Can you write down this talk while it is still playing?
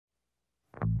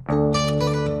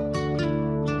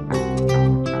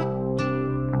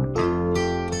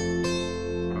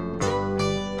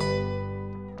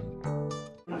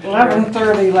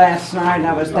$11:30 last night,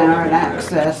 I was down at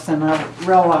Access and I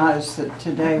realized that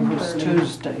today was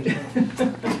Tuesday.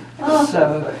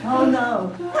 So, Oh,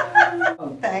 no.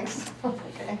 Thanks.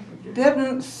 Okay.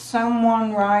 didn't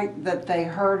someone write that they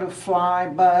heard a fly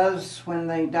buzz when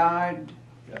they died?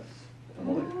 Yes.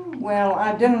 Well,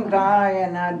 I didn't die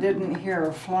and I didn't hear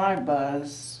a fly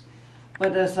buzz,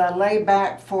 but as I lay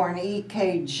back for an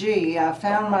EKG, I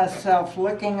found myself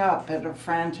looking up at a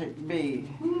frantic bee.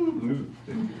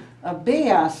 A bee,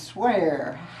 I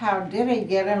swear. How did he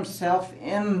get himself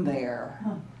in there?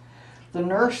 The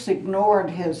nurse ignored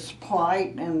his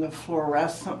plight in the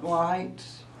fluorescent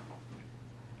lights,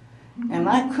 and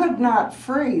I could not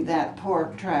free that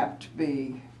poor trapped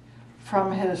bee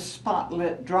from his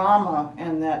spotlit drama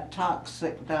in that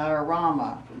toxic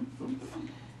diorama.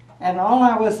 And all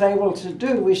I was able to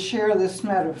do was share this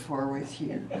metaphor with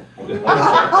you.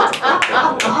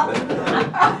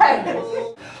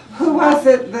 Who was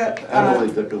it that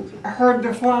Emily Dickinson. heard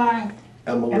the fly?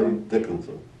 Emily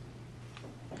Dickinson.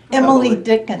 Emily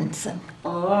Dickinson.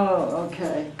 Oh,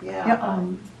 okay, yeah.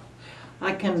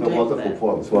 I can It's a dig wonderful that.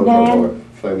 poem. It's one of the Nan? more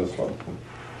famous ones.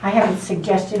 I have a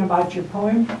suggestion about your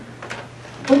poem.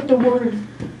 Put the word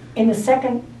in the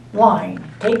second line.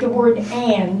 Take the word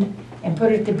and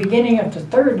put it at the beginning of the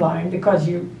third line because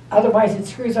otherwise it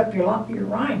screws up your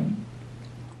rhyme.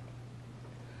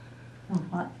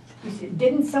 What? You said,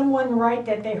 didn't someone write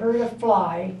that they heard a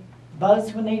fly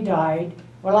buzz when they died?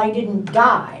 Well, I didn't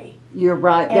die. You're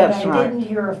right, And that's I right. didn't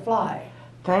hear a fly.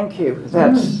 Thank you,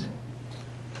 that's,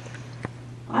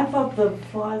 I thought the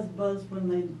flies buzzed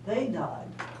when they died.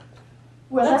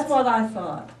 Well, That's what I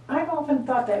thought. I've often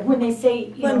thought that when they say,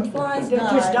 you When know, flies they're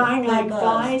just die, dying they like buzz.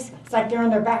 flies, it's like they're on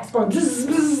their backs going bzz,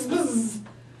 bzz, bzz.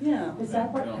 Yeah. Is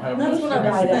that what? They don't have That's much what I was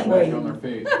Die that thinking. way. on their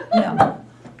face. Yeah.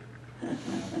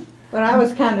 but I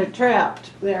was kind of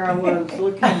trapped. There I was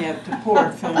looking at the poor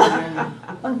thing.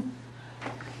 And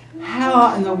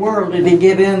how in the world did he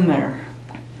get in there?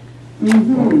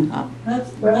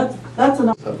 That's an.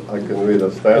 I can read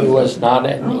a stanza. He was not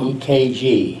an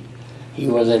EKG, he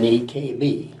was an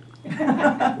EKB.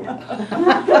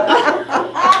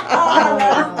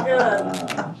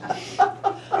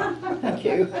 Thank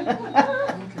you.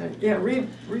 Yeah, read.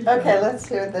 Okay, let's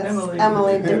hear this Emily.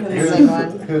 Emily Here- Dickinson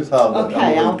one. Here's how the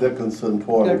Okay, I'll Emily Dickinson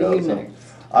poem Go to you goes. next.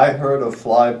 I heard a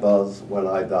fly buzz when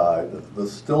I died. The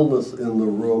stillness in the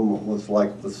room was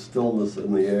like the stillness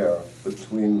in the air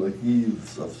between the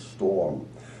heaves of storm.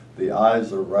 The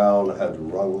eyes around had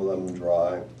wrung them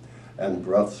dry, and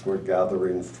breaths were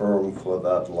gathering firm for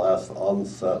that last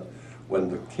onset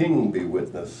when the king be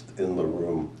witnessed in the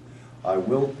room. I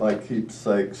willed my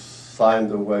keepsakes,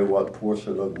 signed away what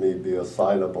portion of me be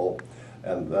assignable,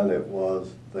 and then it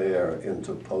was there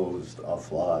interposed a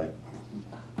fly.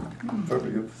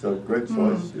 Perfect, it's a great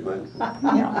choice you made.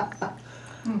 Yeah.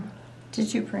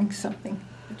 Did you bring something,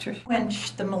 Patricia?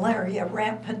 Quenched the malaria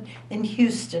rampant in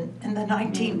Houston in the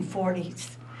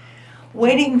 1940s.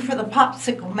 Waiting for the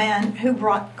popsicle man who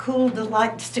brought cool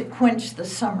delights to quench the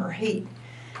summer heat.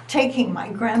 Taking my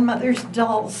grandmother's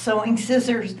dull sewing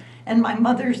scissors and my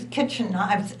mother's kitchen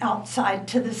knives outside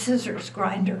to the scissors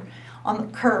grinder on the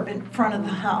curb in front of the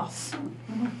house.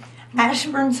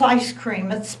 Ashburn's ice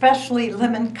cream, especially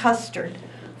lemon custard,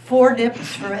 4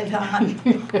 dips for a dime,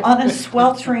 on a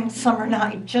sweltering summer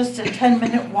night, just a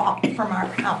 10-minute walk from our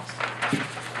house.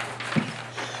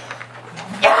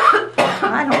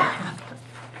 I don't have to.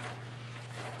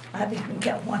 I didn't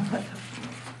get one with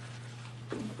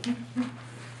them.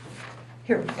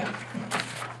 Here we go.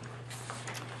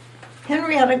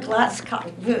 Henrietta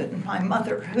Glasscock Boone, my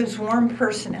mother, whose warm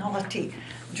personality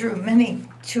drew many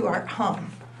to our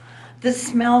home. The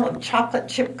smell of chocolate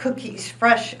chip cookies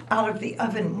fresh out of the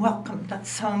oven welcomed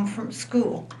us home from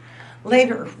school.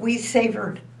 Later, we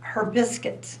savored her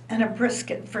biscuits and a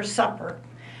brisket for supper.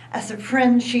 As a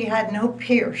friend, she had no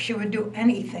peer. She would do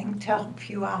anything to help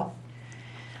you out.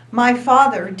 My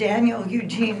father, Daniel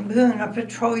Eugene Boone, a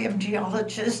petroleum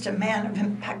geologist, a man of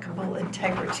impeccable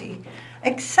integrity,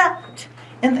 except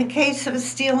in the case of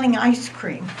stealing ice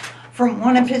cream from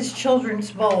one of his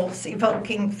children's bowls,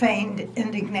 evoking feigned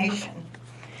indignation.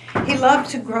 He loved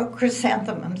to grow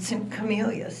chrysanthemums and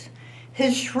camellias.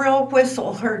 His shrill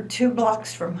whistle heard 2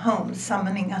 blocks from home,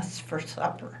 summoning us for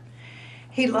supper.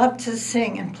 He loved to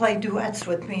sing and play duets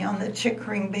with me on the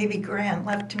Chickering baby grand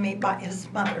left to me by his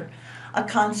mother, a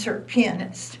concert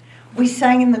pianist. We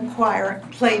sang in the choir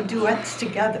and played duets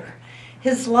together.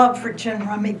 His love for gin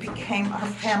rummy became our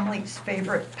family's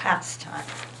favorite pastime.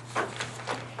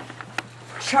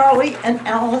 Charlie and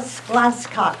Alice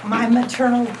Glasscock, my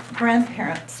maternal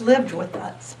grandparents, lived with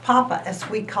us. Papa, as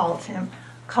we called him,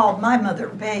 called my mother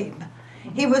Babe.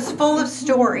 He was full of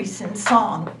stories and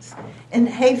songs. In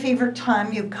hay fever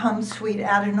time, you come, sweet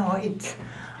adenoids,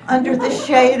 under the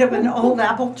shade of an old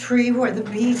apple tree where the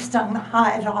bee stung the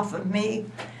hide off of me.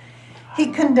 He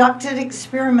conducted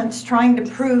experiments trying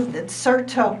to prove that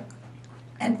Certo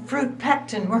and fruit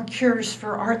pectin were cures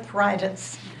for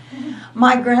arthritis.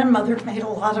 My grandmother made a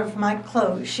lot of my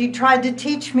clothes. She tried to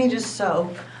teach me to sew,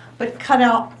 but cut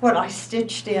out what I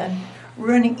stitched in,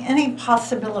 ruining any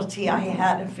possibility I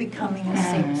had of becoming a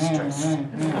seamstress.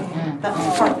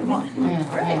 That's part one.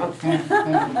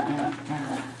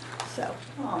 So,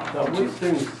 Now, we've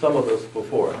seen some of this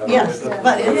before, haven't we? yes,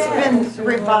 but it's been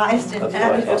revised and That's right.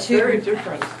 added It's very to.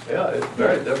 different. Yeah, it's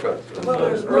very different. Well,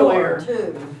 there's Earlier. more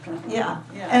too. Yeah,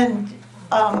 Yeah. and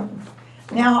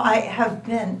now I have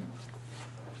been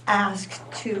asked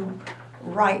to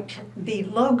write the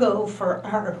logo for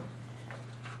our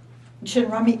Gin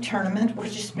Rummy tournament,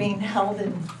 which is being held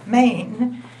in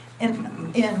Maine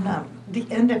in the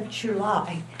end of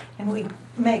July. And we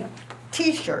make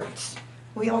T-shirts.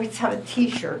 We always have a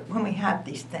T-shirt when we have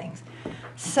these things.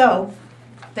 So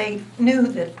they knew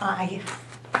that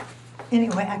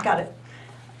anyway, I got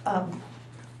a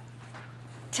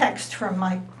text from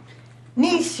my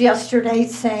niece yesterday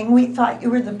saying, we thought you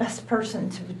were the best person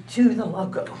to do the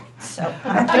logo. So,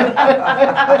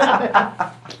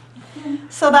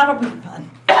 so that'll be fun.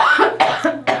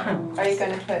 Are you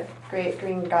going to put great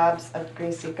green gobs of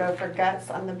greasy gopher guts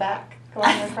on the back going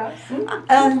across?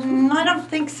 I don't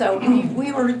think so.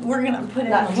 We're gonna put in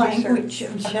Not the language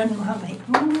t-shirts. of Gin Rummy.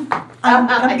 I'm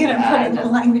gonna put in the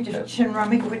language of Gin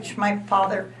Rummy, which my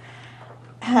father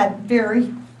had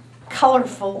very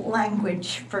colorful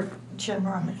language for Gin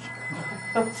Rummy.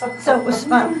 So it was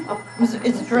fun.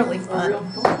 It's really fun.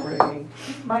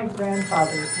 My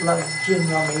grandfather loved gin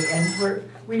rummy, and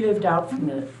we lived out from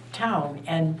the town,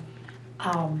 and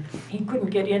he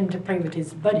couldn't get in to play with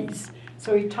his buddies,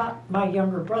 so he taught my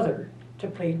younger brother to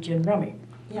play gin rummy.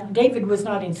 Yeah. David was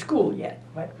not in school yet,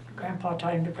 but Grandpa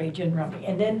taught him to play gin rummy.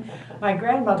 And then my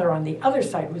grandmother on the other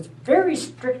side was very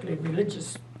strictly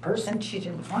religious person. And she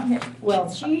didn't want it.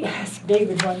 Well, she asked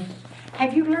David one,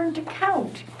 have you learned to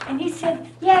count? And he said,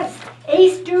 yes,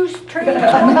 ace, deuce, trade, four,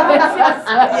 five,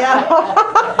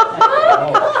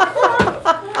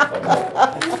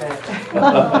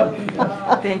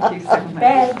 Thank you so six.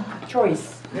 Bad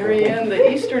choice. Mary Ann,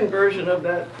 the Eastern version of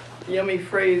that yummy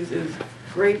phrase is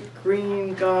great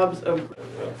green gobs of.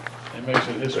 It makes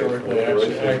it historically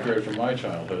accurate from my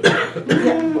childhood.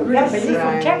 Yeah, but he's from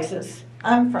Right. Texas.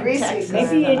 I'm from Greasy Texas.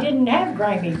 Maybe they didn't have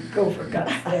grimy gopher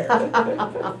guts there.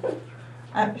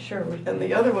 I'm sure we And did.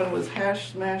 the other one was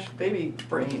hash smashed baby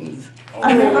brains.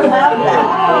 I never had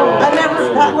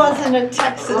that. That wasn't a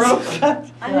Texas.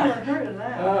 I never heard of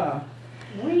that.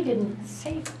 We didn't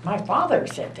say, my father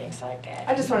said things like that.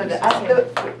 I just wanted to ask,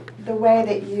 the way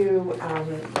that you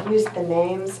use the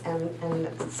names and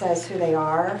it says who they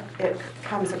are, it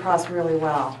comes across really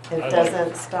well. I It like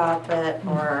doesn't stop it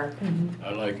or, I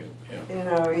like it, yeah.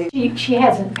 you know, She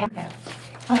hasn't passed.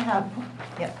 I have one,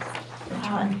 yes. I'm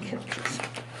trying to get this.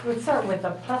 We'll start with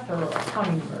a plethora of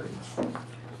hummingbirds.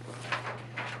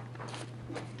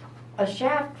 A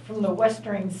shaft from the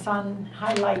westering sun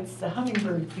highlights the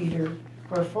hummingbird feeder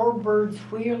where 4 birds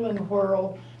wheel and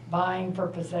whirl, vying for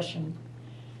possession.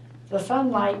 The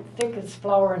sunlight, thick as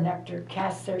flower nectar,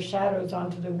 casts their shadows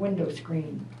onto the window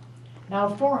screen. Now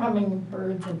 4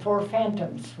 hummingbirds and 4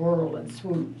 phantoms swirl and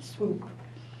swoop.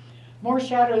 More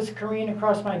shadows careen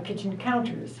across my kitchen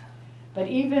counters, but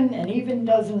even an even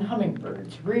dozen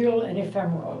hummingbirds, real and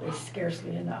ephemeral, is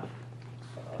scarcely enough.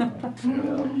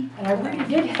 And I really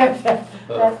did have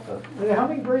the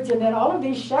hummingbirds and then all of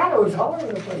these shadows all over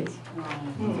the place.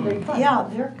 It's very fun. Yeah,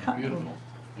 they're kind Beautiful,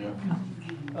 yeah.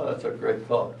 Oh, that's a great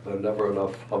thought. There are never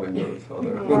enough hummingbirds, are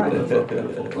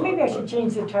there? Maybe I should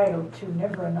change the title to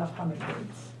Never Enough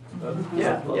Hummingbirds.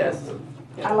 Yeah, yes.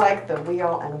 I like the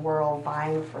wheel and whirl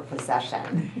vying for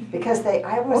possession because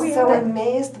I was Oh, yeah. so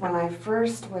amazed when I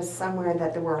first was somewhere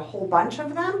that there were a whole bunch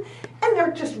of them and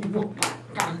they're just,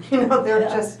 you know, they're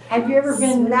just Have you ever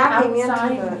been smacking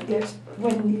outside into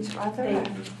when each other.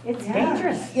 it's Yeah.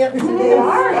 dangerous? Yes, They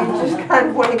are, you just kind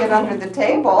of want to get under the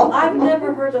table. I've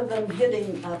never heard of them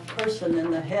hitting a person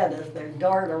in the head as they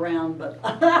dart around, but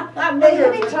I've They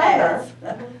never hit each other.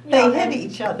 they hit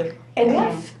each other. And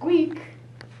they squeak,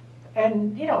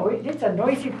 and you know, it's a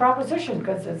noisy proposition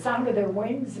because the sound of their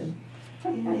wings and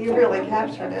You really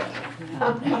captured it.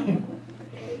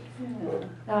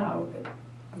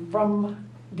 from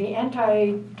the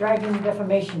Anti-Dragon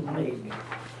Defamation League.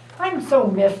 I'm so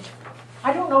miffed.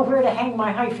 I don't know where to hang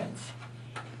my hyphens.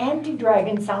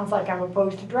 Anti-dragon sounds like I'm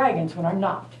opposed to dragons when I'm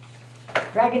not.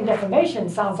 Dragon defamation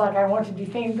sounds like I want to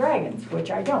defame dragons, which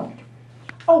I don't.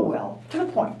 Oh well, to the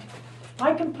point.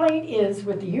 My complaint is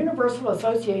with the Universal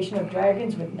Association of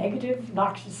Dragons with Negative,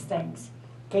 Noxious Things.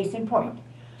 Case in point.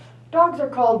 Dogs are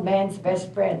called man's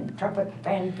best friend. Trumpet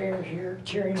fanfare here,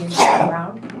 cheering in the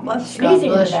background, Let's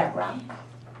sneezing in the establish. background.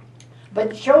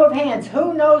 But show of hands,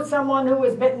 who knows someone who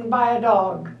was bitten by a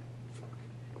dog?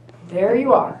 There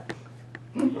you are.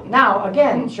 Now,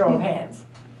 again, show of hands.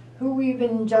 Who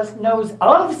even just knows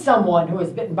of someone who was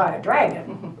bitten by a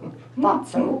dragon? Thought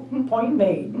so. Point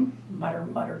made. Mutter,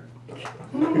 mutter.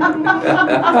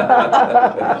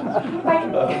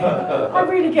 I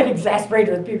really get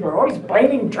exasperated with people who are always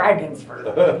blaming dragons for.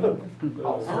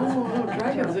 Oh,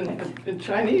 dragons in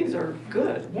Chinese are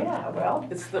good. Yeah, well.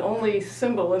 It's the only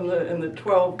symbol in the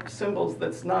 12 symbols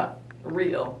that's not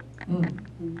real.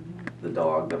 The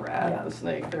dog, the rat, Yeah. the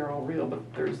snake, they're all real,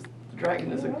 but the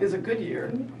dragon is a good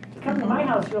year. Come to my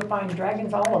house, you'll find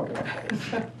dragons all over the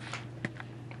place.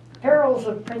 Perils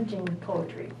of printing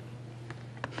poetry.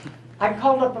 I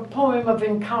called up a poem of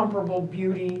incomparable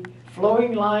beauty,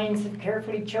 flowing lines of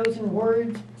carefully chosen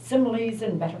words, similes,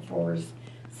 and metaphors,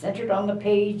 centered on the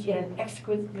page in an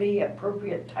exquisitely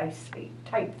appropriate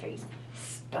typeface.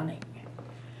 Stunning.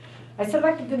 I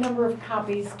selected the number of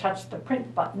copies, touched the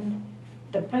print button.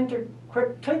 The printer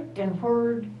clicked and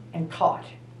whirred and caught.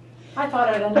 I thought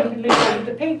I'd unevenly loaded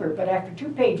the paper, but after 2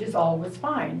 pages, all was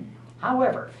fine.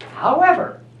 However,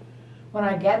 when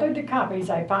I gathered the copies,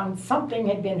 I found something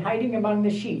had been hiding among the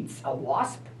sheets. A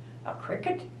wasp, a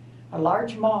cricket, a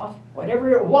large moth,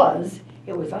 whatever it was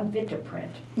unfit to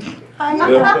print. I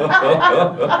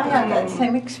had that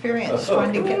same experience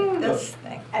trying to get this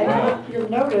thing. And you'll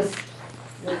notice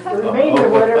the remainder,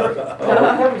 whatever,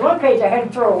 there was one page I had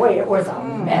to throw away. It was a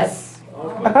mess.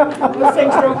 Those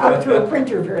things don't go through a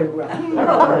printer very well.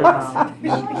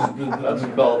 That's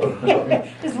called.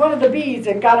 Just one of the bees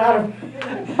that got out of.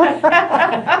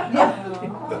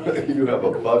 You have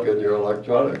a bug in your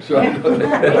electronics, right?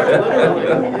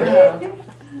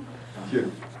 Yeah.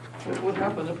 What would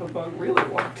happen if a bug really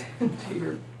walked into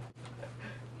your...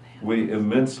 We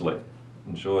immensely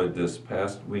enjoyed this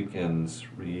past weekend's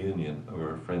reunion of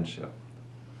our friendship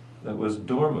that was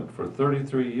dormant for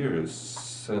 33 years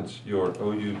since your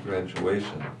OU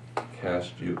graduation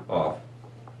cast you off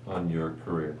on your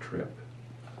career trip.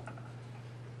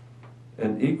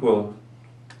 An equal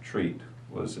treat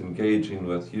was engaging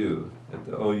with you at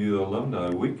the OU Alumni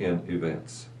Weekend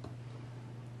events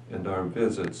and our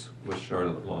visits with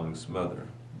Charlotte Long's mother,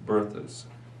 Bertha's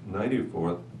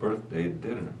 94th birthday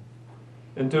dinner,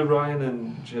 and to Ryan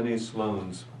and Jenny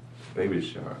Sloan's baby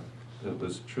shower. It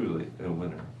was truly a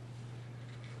winner.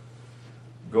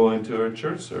 Going to our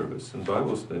church service and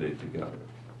Bible study together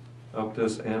helped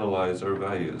us analyze our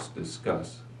values,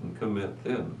 discuss, and commit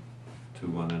them to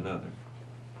one another.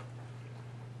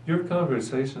 Your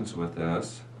conversations with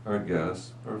us, our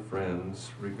guests, our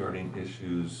friends regarding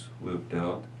issues we've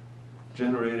dealt,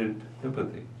 generated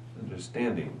empathy,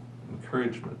 understanding,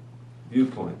 encouragement,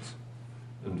 viewpoints,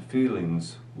 and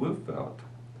feelings we've felt,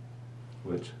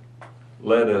 which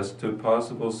led us to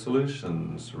possible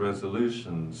solutions,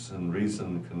 resolutions, and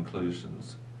reasoned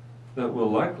conclusions that will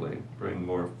likely bring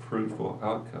more fruitful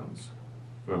outcomes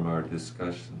from our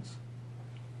discussions.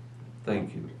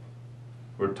 Thank you.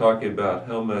 We're talking about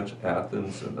how much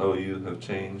Athens and OU have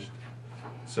changed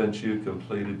since you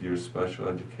completed your special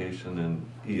education in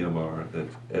EMR at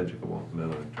Edgecombe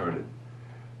Miller-Target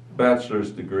bachelor's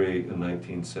degree in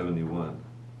 1971.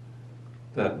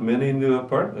 That many new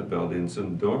apartment buildings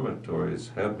and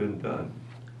dormitories have been done.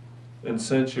 And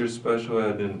since your special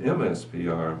ed in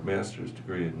MSPR master's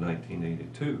degree in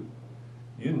 1982,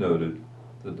 you noted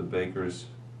that the Baker's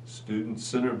Student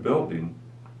Center building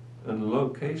and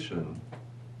location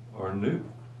are new.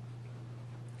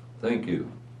 Thank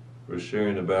you for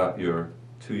sharing about your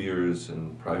 2 years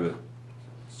in private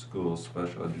school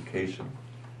special education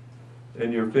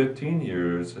and your 15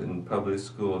 years in public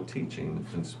school teaching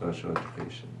in special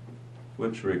education,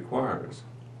 which requires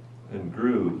and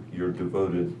grew your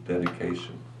devoted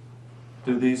dedication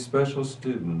to these special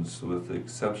students with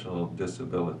exceptional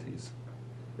disabilities.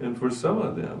 And for some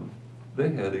of them,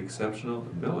 they had exceptional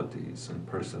abilities and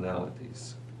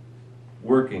personalities.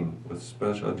 Working with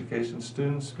special education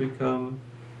students become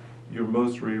your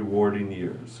most rewarding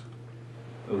years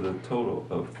of the total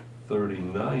of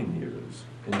 39 years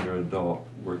in your adult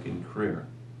working career.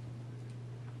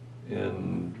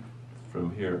 And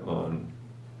from here on,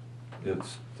 it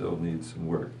still needs some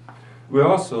work. We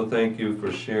also thank you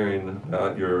for sharing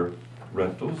about your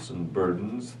rentals and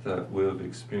burdens that we've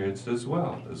experienced as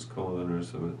well as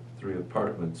co-owners of 3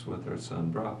 apartments with our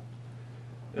son Brock.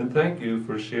 And thank you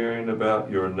for sharing about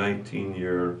your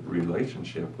 19-year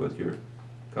relationship with your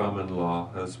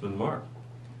common-law husband Mark,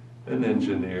 an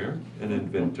engineer, an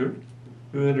inventor,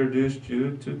 who introduced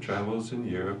you to travels in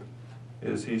Europe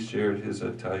as he shared his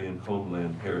Italian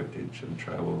homeland heritage and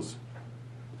travels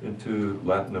into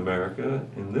Latin America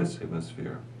in this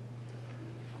hemisphere.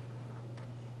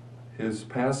 His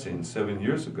passing 7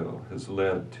 years ago has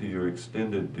led to your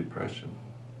extended depression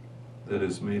that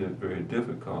has made it very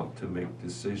difficult to make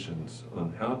decisions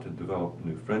on how to develop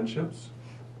new friendships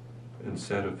and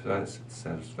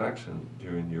satisfaction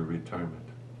during your retirement.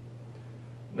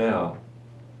 Now,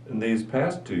 in these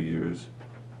past 2 years,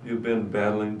 you've been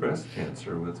battling breast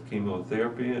cancer with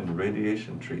chemotherapy and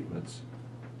radiation treatments,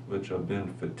 which have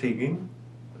been fatiguing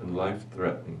and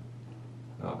life-threatening.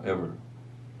 However,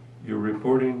 you're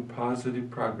reporting positive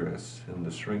progress in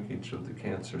the shrinkage of the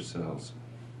cancer cells,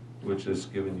 which has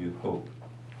given you hope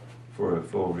for a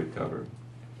full recovery.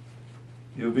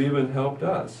 You've even helped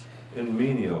us in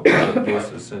menial but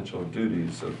most essential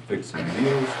duties of fixing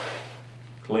meals,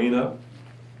 cleanup,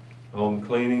 home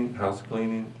cleaning, house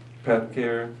cleaning, pet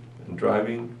care, and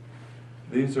driving.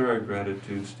 These are our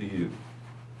gratitudes to you,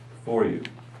 for you,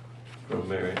 from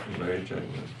Mary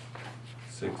Jagman,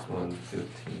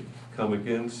 6/1/15. Come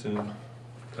again soon,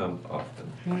 come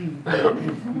often.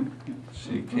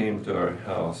 She came to our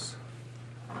house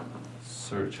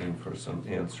searching for some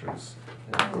answers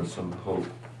and for some hope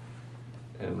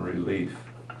and relief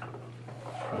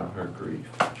from her grief.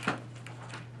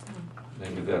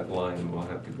 Maybe that line will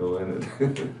have to go in it.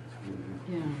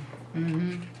 Yeah.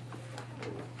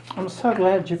 I'm so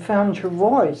glad you found your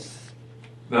voice.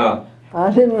 No. I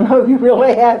didn't know you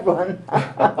really had one.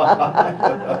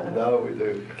 No, we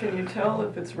do. Can you tell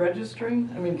if it's registering?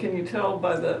 I mean, can you tell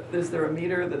by is there a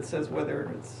meter that says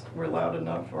whether we're loud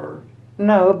enough or?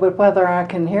 No, but whether I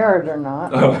can hear it or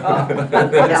not. Oh,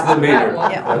 that's the meter.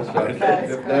 That's right. Okay.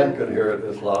 If Dan could hear it,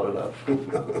 it's loud enough.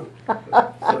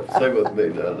 Same with me,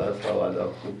 Dan, that's how I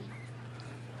know.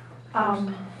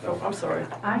 Oh, I'm sorry.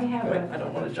 I have I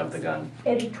don't want to jump the gun.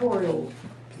 editorial.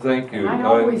 Thank you. I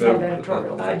always have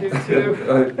editorial. I do too.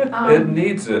 It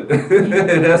needs it.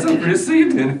 It hasn't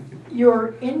received any.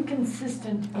 You're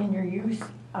inconsistent in your use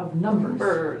of numbers.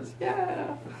 Birds,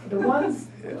 yeah. The ones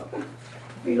Yeah.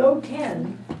 below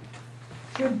 10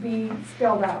 should be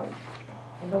spelled out,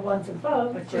 and the ones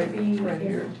above should be Right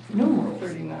here. in numerals.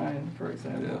 39, for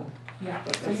example. Yeah,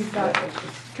 so you've got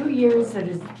 2 years, that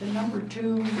is the number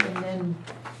 2, and then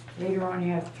later on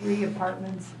you have 3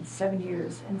 apartments and 7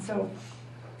 years. And so,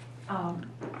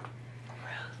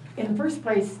 in the first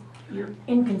place, you're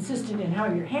inconsistent in how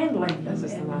you're handling them,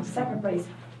 and in the second place,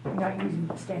 you're not using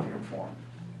the standard form.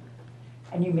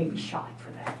 And you may be shot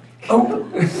for that. Oh.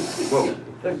 Whoa.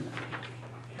 The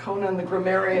Conan the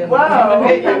Grammarian. Wow.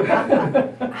 Hit you.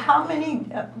 How many,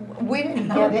 we didn't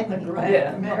get in the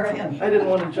Yeah, grammarian. I didn't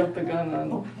want to jump the gun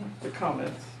on the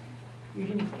comments. You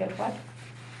didn't get what?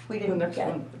 We The didn't next get.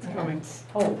 one, it's coming.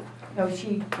 Oh, no,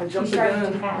 she I jumped the started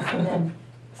to gun. pass and then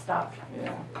stopped.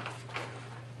 Yeah.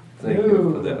 Thank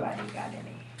you for that. Nobody got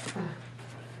any.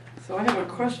 So I have a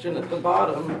question at the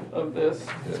bottom of this,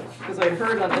 Yeah. because I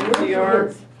heard on Where's NPR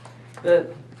yours? that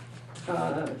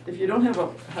if you don't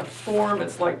have form,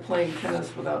 it's like playing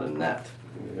tennis without a net.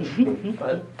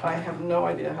 But I have no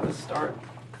idea how to start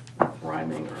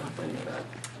rhyming or any of that.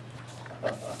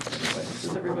 Anyway,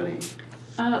 does everybody?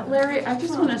 Larry, I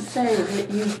just want to say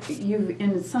that you,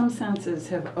 in some senses,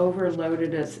 have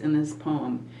overloaded us in this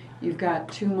poem. You've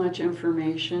got too much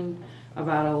information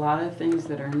about a lot of things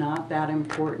that are not that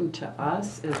important to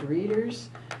us as readers,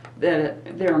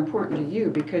 that they're important to you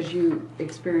because you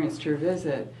experienced your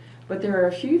visit. But there are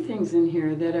a few things in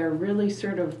here that are really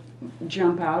sort of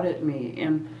jump out at me.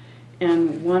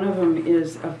 And one of them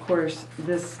is, of course,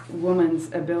 this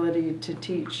woman's ability to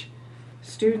teach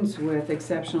students with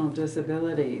exceptional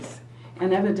disabilities.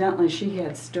 And evidently she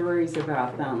had stories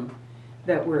about them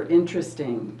that were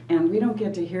interesting, and we don't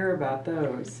get to hear about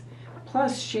those.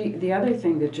 Plus, the other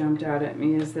thing that jumped out at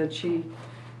me is that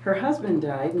her husband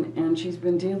died, and she's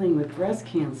been dealing with breast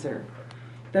cancer.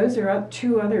 Those are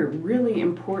 2 other really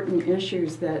important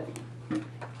issues that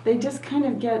they just kind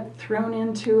of get thrown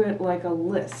into it like a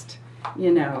list,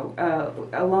 you know,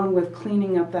 along with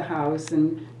cleaning up the house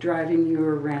and driving you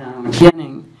around.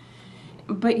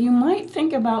 But you might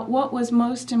think about what was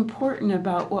most important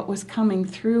about what was coming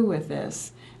through with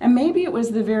this. And maybe it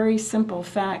was the very simple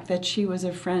fact that she was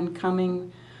a friend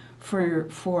coming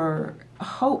for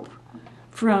hope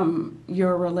from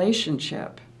your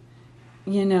relationship.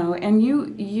 you know, and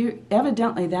you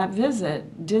evidently that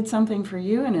visit did something for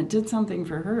you and it did something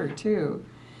for her too.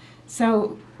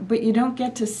 So, but you don't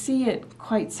get to see it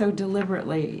quite so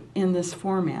deliberately in this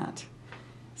format.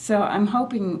 So I'm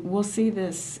hoping we'll see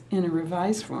this in a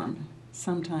revised form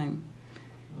sometime.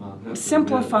 Well, that's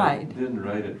Simplified. I didn't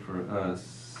write it for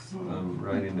us, I'm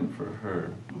writing it for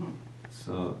her.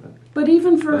 So. But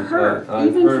even for But her, I've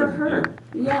even for heard her,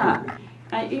 you. yeah.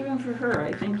 Even for her,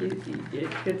 I think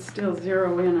it could still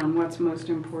zero in on what's most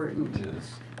important.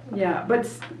 Yes. Yeah, but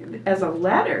as a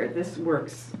letter, this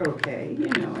works okay, you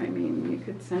know, I mean, you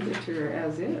could send it to her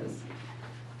as is.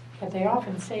 But they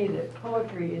often say that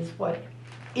poetry is what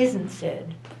isn't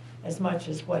said as much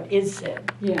as what is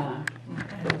said. Yeah,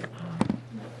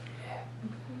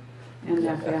 And, and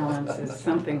that balance is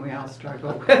something we all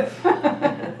struggle with.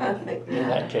 In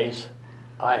that case,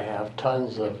 I have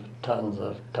tons of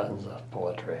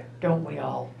poetry. don't we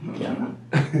all? Yeah.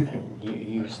 And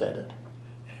you said it.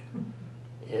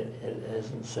 It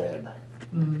isn't said.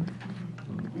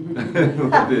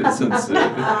 It isn't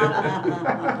said.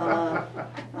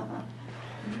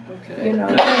 Okay. You know,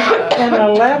 in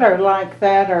a letter like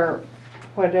that or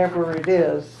whatever it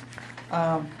is,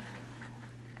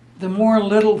 the more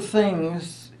little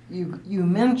things you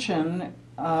mention,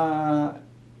 I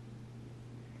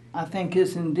think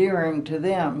is endearing to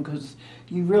them because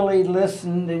you really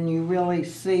listened and you really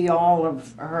see all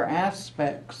of her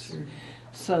aspects.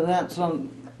 So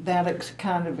that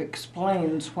kind of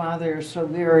explains why there's so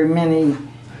very many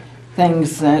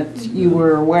things that you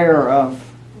were aware of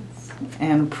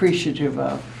and appreciative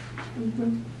of.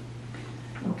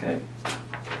 Okay.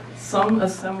 Some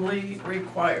assembly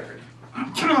required.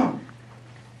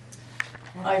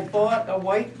 I bought a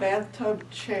white bathtub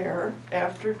chair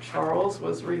after Charles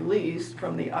was released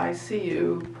from the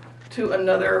ICU to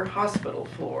another hospital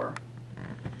floor.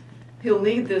 He'll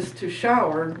need this to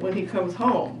shower when he comes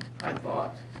home, I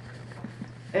thought.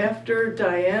 After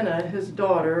Diana, his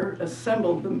daughter,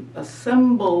 assembled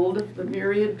the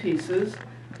myriad pieces,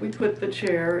 we put the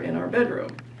chair in our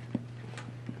bedroom.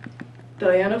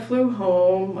 Diana flew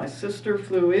home, my sister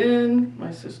flew in,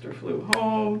 my sister flew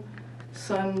home,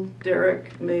 son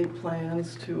Derek made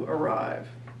plans to arrive.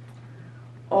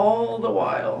 All the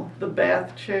while, the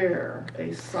bath chair,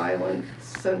 a silent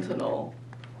sentinel,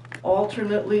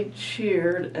 alternately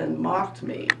cheered and mocked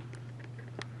me.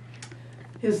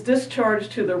 His discharge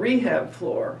to the rehab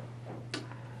floor.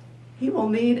 He will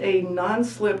need a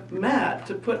non-slip mat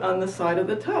to put on the side of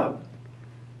the tub.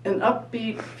 An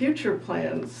upbeat future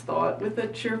plans thought with a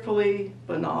cheerfully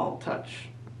banal touch.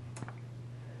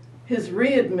 His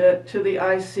readmit to the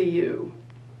ICU.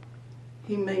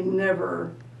 He may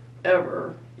never,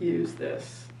 ever use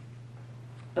this.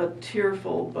 A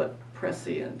tearful but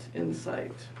prescient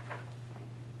insight.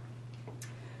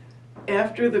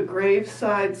 After the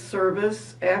graveside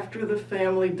service, after the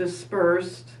family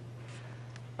dispersed,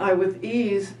 I with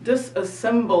ease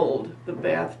disassembled the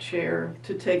bath chair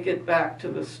to take it back to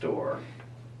the store.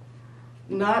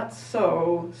 Not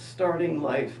so starting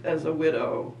life as a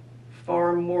widow,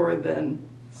 far more than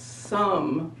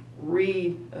some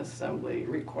reassembly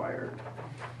required.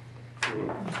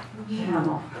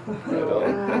 Wow.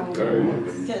 Very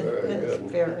good.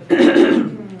 Very.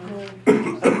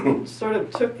 Sort of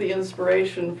took the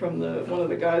inspiration from one of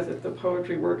the guys at the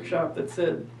poetry workshop that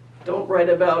said, don't write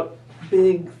about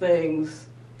big things,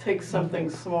 take something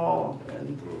small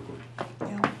and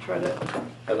try to.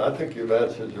 And I think you've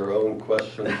answered your own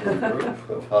question to the group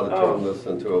of how to turn this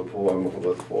into a poem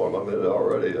with form. I mean, it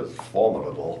already is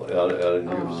formidable, and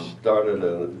you've started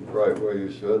in right where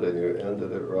you should, and you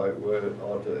ended it right where it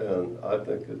ought to end. I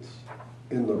think it's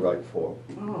in the right form.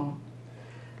 Oh.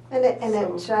 And it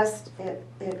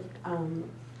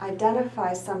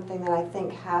identifies something that I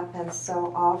think happens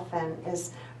so often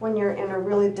is when you're in a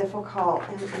really difficult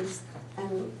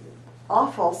and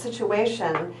awful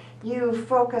situation, you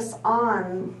focus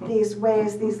on these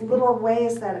ways, these little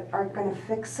ways that are going to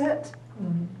fix it.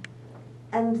 Mhm.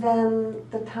 And then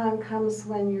the time comes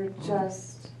when you're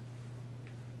just,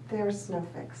 there's no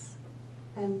fix.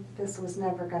 And this was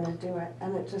never going to do it.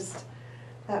 And it just,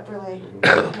 that really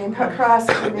came across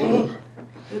to me.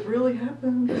 It really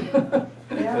happened.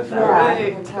 Yeah, Right.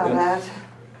 I can tell that.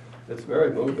 It's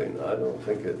very moving. I don't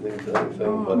think it needs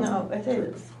anything but No, it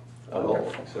is. at all,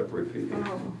 except repeating,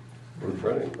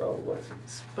 reprinting probably.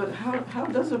 But how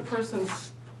does a person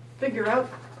figure out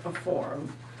a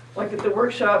form? Like at the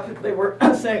workshop, they were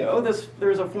saying, oh,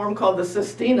 there's a form called the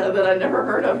Sistina that I never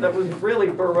heard of that was really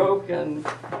Baroque, and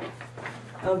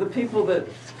the people that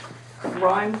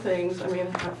rhyme things, I mean,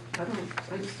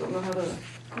 I just don't know how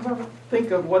to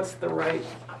think of what's the right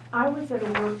I was at a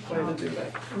way to workshop do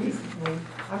that. recently,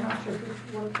 I'm not sure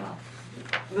which workshop.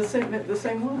 The same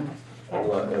one. In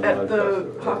At the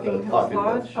Lancaster, Hocking at Hills Hocking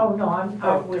Lodge? Oh, no, I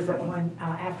Oh, was at different one,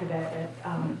 after that at,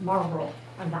 Marlboro,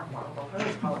 not Marlboro, what do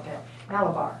you call it that?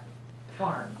 Malabar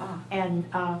Farm. Ah. And,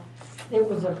 it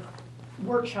was a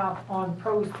workshop on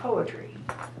prose poetry.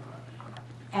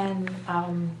 And,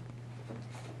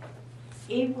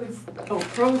 it was, Oh,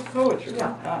 prose poetry.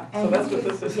 yeah. Ah, so and that's he what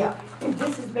was- this is. Yeah,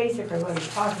 this is basically what he's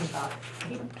talking about.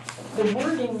 The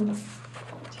wording,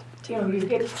 you know, you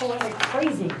get poetic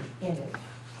phrasing in it,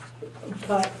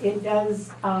 but it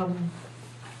does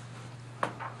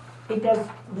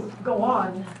go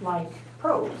on like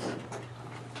prose.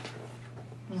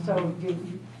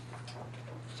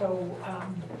 So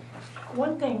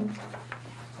one thing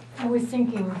I was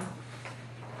thinking,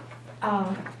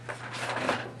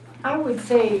 I would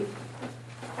say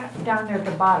down there at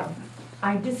the bottom,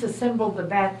 I disassembled the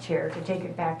bath chair to take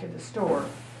it back to the store.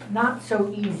 Not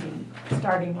so easy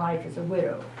starting life as a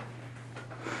widow.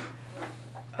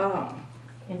 Ah,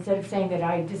 Instead of saying that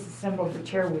I disassembled the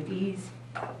chair with ease.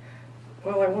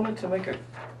 well, I wanted to make a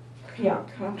Yeah.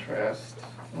 contrast.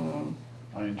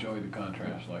 I enjoy the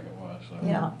contrast like it was, so.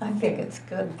 Yeah, I think it's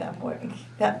good that way.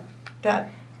 That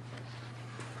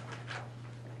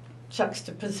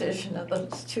juxtaposition of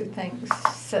those two things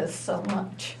says so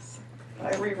much.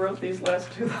 I rewrote these last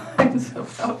two lines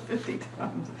about 50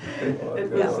 times. It was,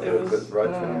 If it's right,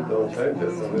 so you don't change it,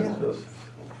 and it's just,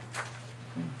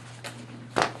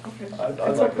 okay. I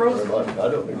It's like a it prose. very much, I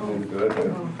don't think you need to do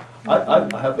anything. I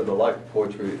happen to like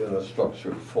poetry in a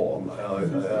structured form,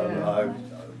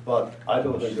 but I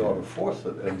don't think you ought to force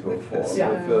it into a form. Yeah.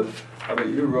 Because, I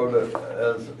mean, you wrote it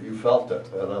as you felt it,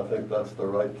 and I think that's the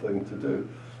right thing to do.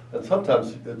 And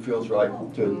sometimes it feels right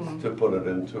to put it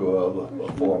into a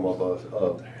form of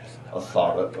a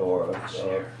sonnet or,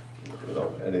 you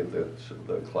know, any of the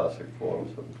classic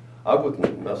forms. And I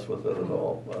wouldn't mess with it at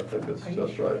all. I think it's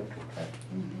just right.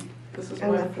 This is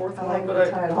And my the- fourth I one, like but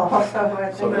the title also,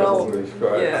 I Some think Well, of it's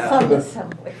right. yeah. Some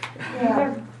assembly.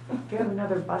 Yeah. Do you have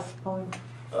another bus poem?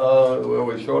 Were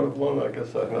we short of one? I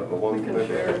guess I have one, We can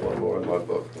maybe I have share. one more in my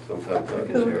book. Sometimes I We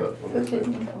do can share. that. Who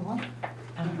didn't come up?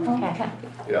 Okay.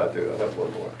 Yeah, I do, I have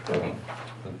one more. Okay.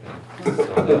 So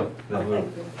now we're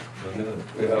gonna.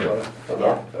 We have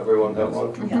enough, everyone have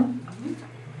one? Yeah.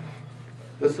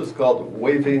 This is called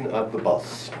Waving at the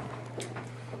Bus.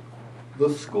 The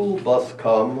school bus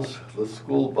comes, the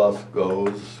school bus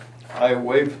goes. I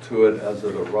wave to it as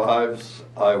it arrives,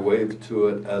 I wave to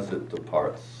it as it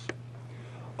departs.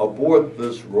 Aboard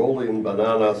this rolling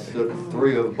banana sit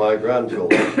 3 of my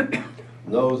grandchildren,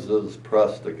 noses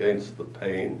pressed against the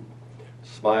pane,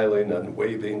 smiling and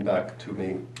waving back to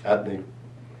me, at me.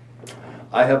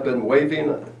 I have been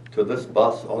waving to this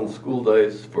bus on school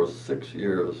days for 6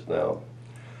 years now.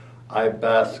 I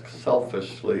bask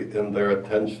selfishly in their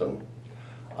attention.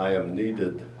 I am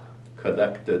needed,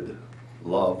 connected,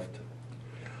 loved.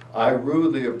 I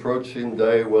rue the approaching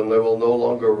day when they will no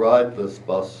longer ride this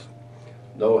bus.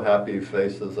 No happy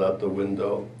faces at the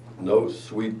window, no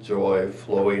sweet joy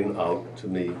flowing out to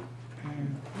me.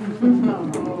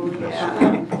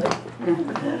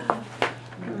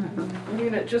 You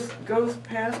mean it just goes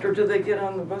past, or do they get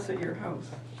on the bus at your house?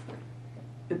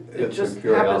 It It's just a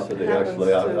curiosity, happens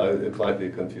actually. to- It might be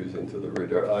confusing to the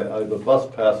reader. The bus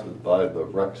passes by the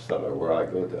rec center where I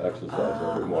go to exercise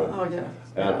every morning. Oh, yeah.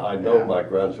 And I know my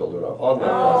grandchildren are on that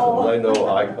bus, and they know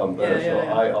I come there, Yeah,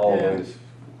 yeah, so I yeah. always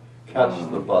catch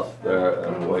the bus there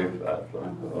and wave at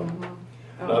them.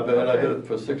 And I did it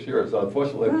for 6 years.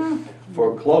 Unfortunately,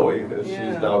 for Chloe, she's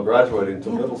Yeah. now graduating to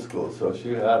middle school, so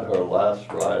she had her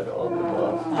last ride on the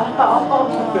bus.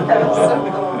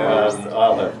 And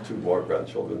I'll have 2 more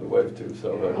grandchildren to wave to,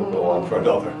 so it'll go on for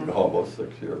another almost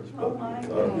 6 years.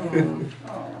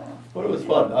 But it was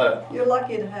fun. You're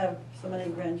lucky to have so many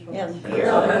grandchildren. Yes.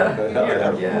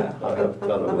 Yeah. I have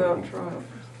done it. Without trial.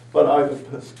 But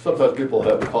sometimes people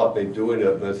have caught me doing it,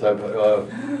 and they say,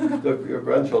 your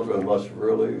grandchildren must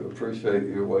really appreciate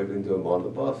you waving to them on the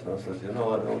bus. And I said, I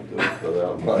don't do it for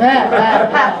them. I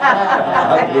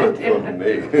do it for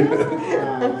me.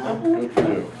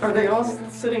 Are they all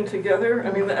sitting together?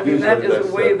 I mean, that Usually is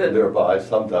a way they sit that, nearby.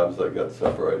 Sometimes they get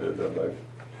separated, and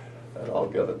I'll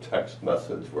get a text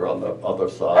message. We're on the other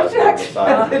side. On the back of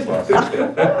the bus.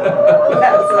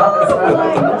 That's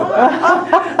awesome.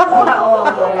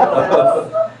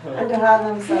 And to have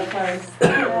them so close.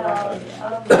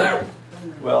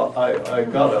 Well, I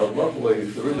got a lovely,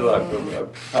 the reason I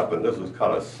happened, this was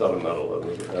kind of sentimental,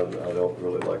 and I don't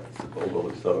really like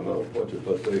overly sentimental poetry,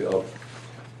 but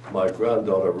my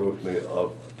granddaughter wrote me a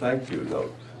thank you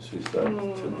note. She said,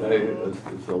 today is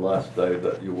the last day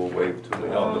that you will wave to me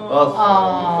on the bus.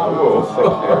 I will 6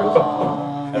 years,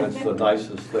 and it's the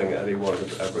nicest thing anyone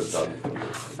has ever done for me.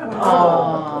 And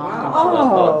I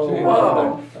thought, gee,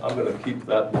 I'm gonna keep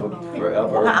that book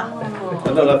forever.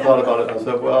 And then I thought about it and I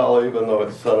said, well, even though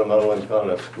it's sentimental and kind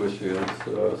of squishy and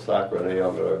saccharine,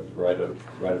 I'm gonna write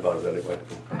about it anyway.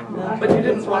 But you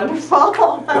didn't want to.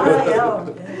 Wonderful. I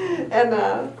know.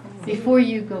 And, Before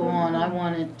you go on, I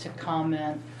wanted to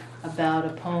comment about a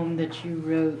poem that you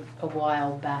wrote a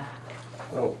while back.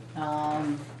 Oh,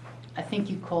 I think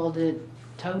you called it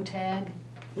Toe Tag.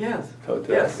 Yes. Kotek,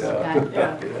 Yes. yeah.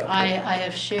 Okay. Yeah. I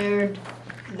have shared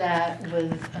that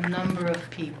with a number of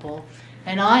people,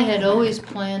 and I had always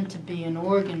planned to be an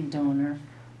organ donor,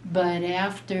 but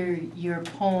after your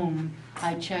poem,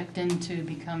 I checked into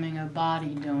becoming a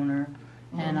body donor,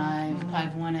 and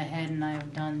I've went ahead and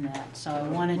I've done that. So I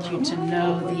wanted you to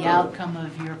know the outcome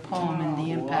of your poem and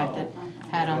the impact it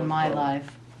had on my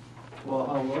life. Well,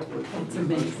 I'll work with you. It's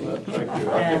amazing. Thank you.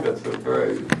 I think it's a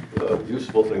very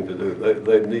useful thing to do.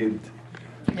 They need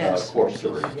Yes.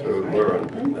 courses to learn.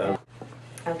 And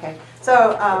okay,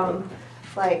 so,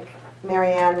 like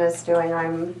Marianne is doing,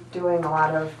 I'm doing a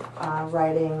lot of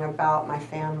writing about my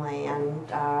family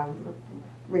and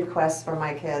requests for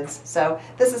my kids. So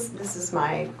this is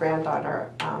my granddaughter,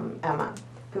 Emma,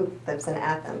 who lives in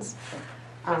Athens.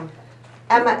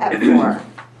 Emma at 4.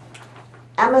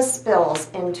 Emma spills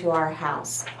into our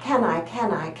house. Can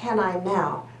I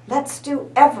now? Let's do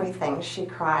everything, she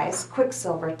cries,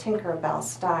 Quicksilver Tinkerbell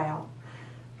style.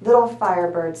 Little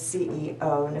Firebird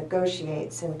CEO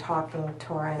negotiates in talking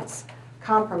torrents,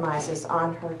 compromises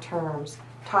on her terms,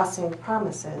 tossing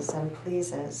promises and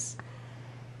pleases.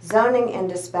 Zoning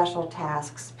into special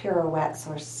tasks, pirouettes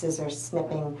or scissor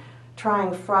snipping,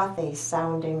 trying frothy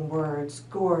sounding words,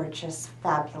 gorgeous,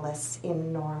 fabulous,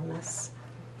 enormous.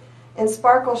 In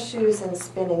sparkle shoes and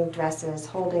spinning dresses,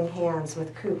 holding hands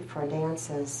with Coop for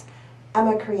dances,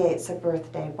 Emma creates a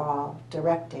birthday ball,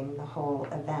 directing the whole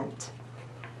event.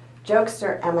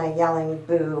 Jokester Emma yelling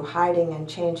boo, hiding and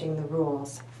changing the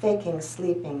rules, faking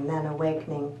sleeping, then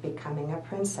awakening, becoming a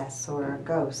princess or a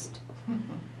ghost.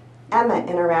 Emma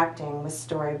interacting with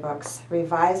storybooks,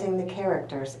 revising the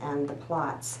characters and the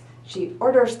plots. She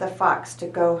orders the fox to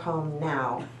go home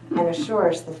now and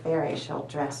assures the fairy she'll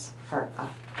dress her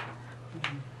up.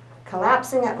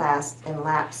 Collapsing at last in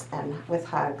laps and with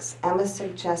hugs, Emma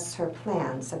suggests her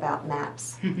plans about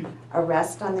naps. A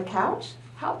rest on the couch?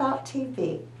 How about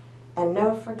TV? And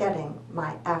no forgetting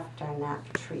my after nap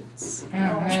treats.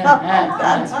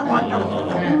 That's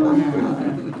wonderful.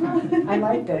 I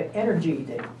like the energy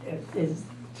that is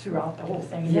throughout the whole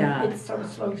thing. And then Yeah. it sort of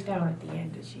slows down at the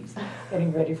end as she's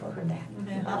getting ready for her nap.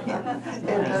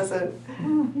 It doesn't,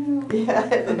 yeah,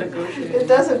 it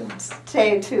doesn't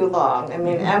stay too long. I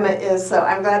mean, Emma is, so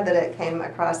I'm glad that it came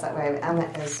across that way. Emma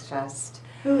is just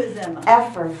Who is Emma?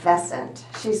 effervescent.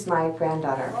 She's my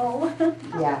granddaughter. Oh.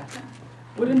 Yeah.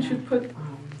 Wouldn't you put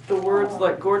the words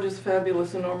like gorgeous,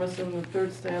 fabulous, enormous in the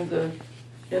third stanza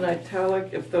in italic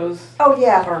if those Oh,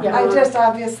 yeah. are I heard? just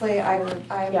obviously, I'm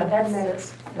Yeah, that's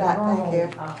mixed the that, normal,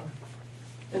 thank you.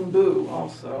 And boo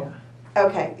also.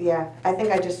 Okay, yeah. I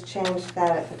think I just changed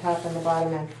that at the top and the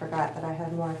bottom and forgot that I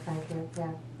had more. Thank you.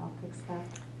 Yeah, I'll fix that.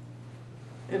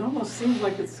 It almost seems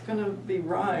like it's gonna be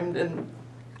rhymed and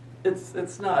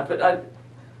it's not, but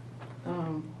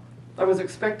I was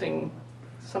expecting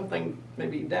something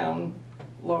maybe down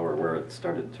lower where it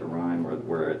started to rhyme or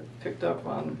where it picked up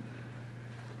on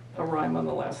a rhyme on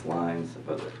the last lines,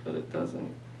 but it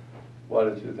doesn't. why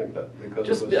did you think that? Because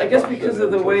Just, it was I guess structured because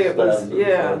of the into way it was, stanzas,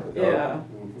 yeah, so, yeah.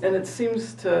 mhm. And it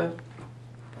seems to,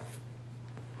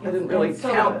 I didn't It's really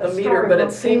sort count of the a meter, but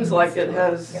it storybook seems like it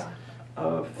cadence. has Yeah.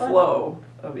 a flow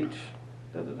of each.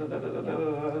 But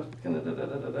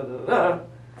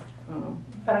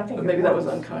I think But it maybe that was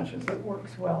works. unconscious. It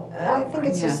works well. I think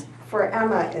it's Yeah. just, for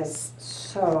Emma is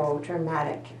so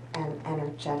dramatic and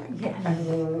energetic. Yeah. I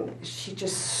mean, she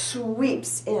just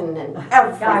sweeps in and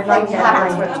Yeah, I like everything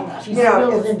happens that. with, She you know,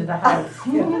 spills it's- into the house.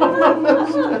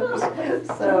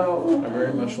 So, I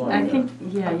very much like I that. think,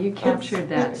 yeah, you captured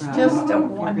that, It's Rob. just a You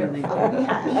really wonderful did.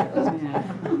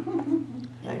 passion.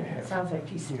 Yeah. It sounds like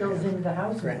she spills into the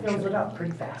house and fills it up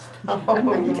pretty fast.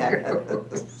 oh,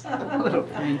 yes. Little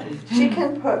Frankie. She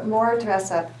can put more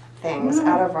dress-up things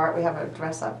out of our, we have a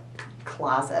dress-up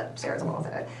closet upstairs,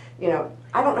 you know,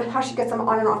 I don't know how she gets them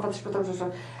on and off.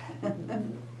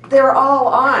 They're all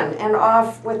on and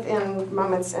off within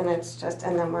moments, and it's just,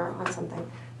 and then we're on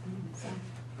something. So.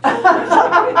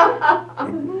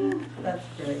 That's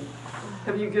great.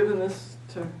 Have you given this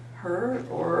to her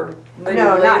or maybe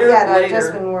No, not later? yet, I've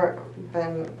just Later.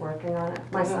 been working on it.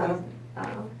 My son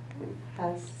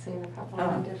has seen a couple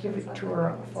of Give editions it of to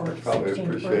her for her Probably 16th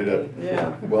appreciate birthday. it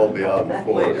Yeah. well beyond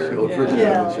four. Later, She'll yeah. appreciate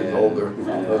it when she's Yeah. older.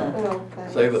 Oh,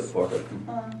 thanks. Save it for her.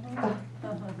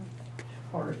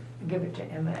 Or give it to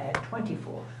Emma at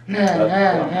 24.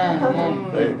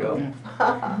 There you go.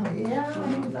 Yeah,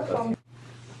 that's all.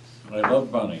 I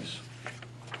love bunnies,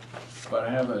 but I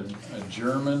have a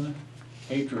German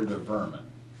hatred of vermin.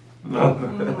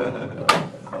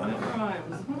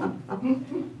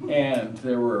 And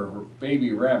there were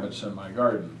baby rabbits in my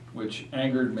garden, which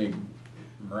angered me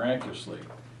miraculously.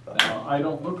 Now, I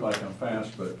don't look like I'm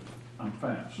fast, but I'm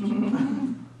fast.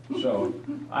 So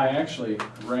I actually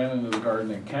ran into the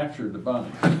garden and captured the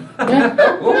bunnies.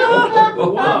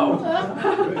 Wow.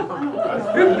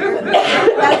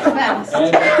 That's fast.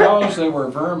 And because they were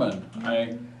vermin,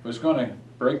 I was gonna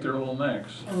break their little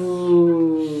necks.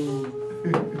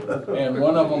 And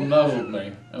one of them nuzzled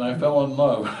me, and I fell in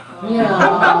love.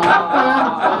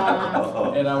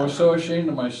 And I was so ashamed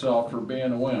of myself for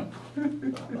being a wimp.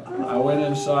 I went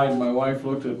inside, and my wife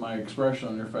looked at my expression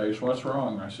on her face. "What's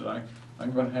wrong?" I said,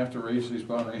 I'm gonna have to raise these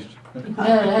bunnies.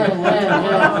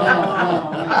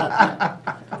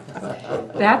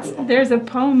 There's a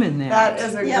poem in there. That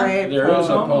is a Yeah. great There is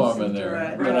a poem. poem in there,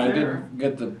 Right but I there.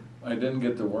 didn't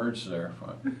get the words there.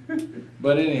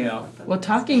 But anyhow, Well,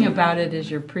 talking about it is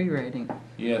your pre-writing.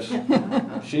 yes,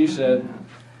 she said,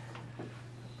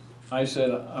 I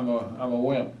said, I'm a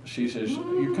wimp. She says,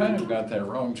 "You kind of got that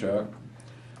wrong, Chuck.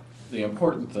 The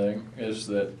important thing is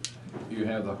that you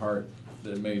have the heart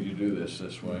that made you do this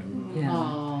way."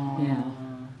 Yeah, yeah,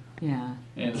 yeah.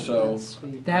 And so,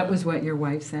 That was what your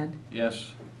wife said?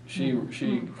 yes, she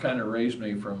kind of raised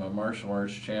me from a martial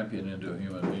arts champion into a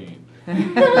human being.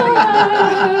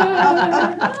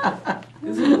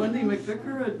 Isn't Wendy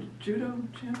McVicker a judo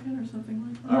champion or something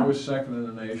like that? I was second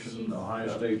in the nation, Ohio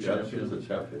State Yeah, she's a champion,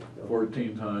 champion.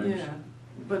 14 times. Yeah,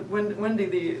 but Wendy,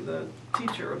 the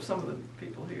teacher of some of the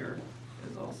people here,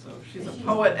 is also, she's a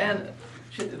poet and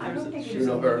You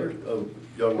know her,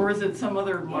 young. or is it some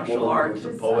other martial woman art? who's a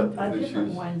poet, A and different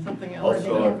she's one. Something else?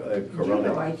 also a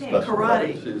Judo, I karate think. specialist.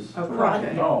 Karate. She's,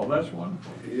 Okay. Oh, that's one.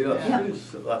 yeah,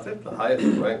 she's, I think, the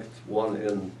highest ranked one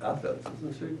in Athens,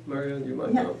 isn't she, Marianne? You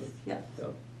might Yes, know. yes. Yeah.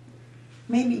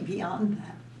 Maybe beyond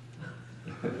that.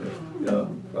 Yeah,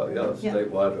 well, yeah, Yeah.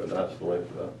 statewide or nationally,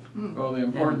 Well, the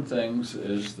important things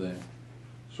is the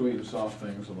sweet and soft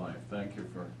things of life. Thank you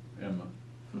for Emma.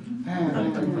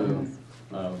 Thank you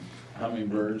for the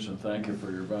hummingbirds, and thank you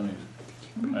for your bunnies.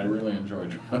 I really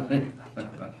enjoyed your bunny.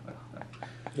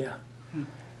 Yeah.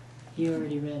 You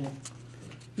already read it.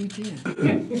 You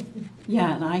did.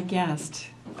 Yeah, and I guessed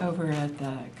over at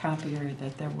the copier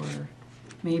that there were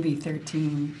maybe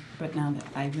 13, but now that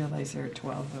I realize there are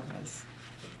 12 of us.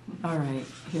 All right,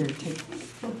 here,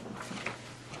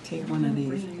 take one of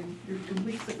these. You're 2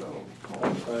 weeks ago. Are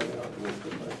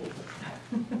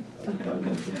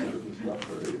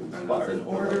those in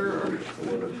order, or-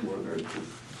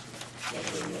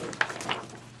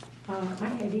 I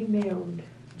had emailed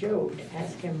Joe to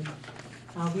ask him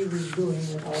how he was doing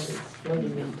with all this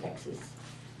flooding in Texas.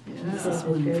 He Yeah, said that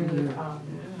one for they're, you.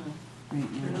 Right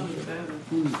You're now. not as bad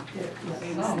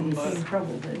they're not in the same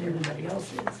trouble that everybody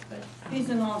else is, but. He's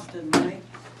in Austin, right?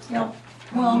 Yeah.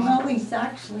 Well, no, he's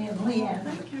actually in Leanne.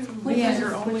 Leanne,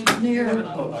 You're only near-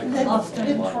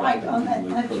 It's right on that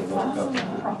edge of Austin.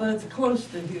 But it's close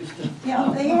to Houston. Yeah,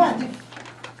 they had to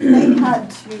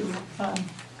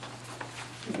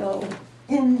go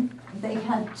in, they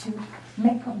had to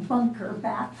make a bunker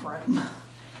bathroom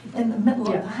in the middle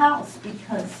of the house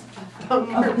because of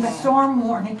the storm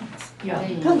warnings. Yeah.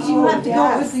 Because you had to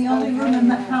go, it was Yes, the only room in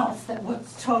the okay. house that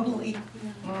was totally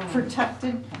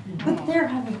protected. But they're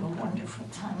having a wonderful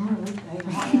time, really,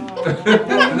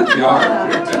 they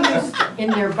are. In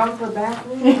their bunker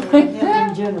bathroom or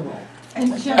in general?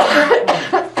 And just,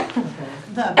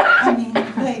 I mean,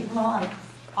 they love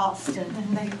Austin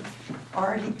and they've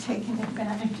already taken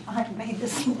advantage. I made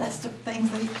this list of things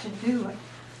they should do.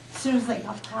 As soon as they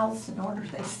got the house in order,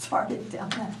 they started down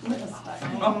that list.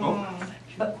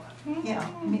 But, yeah,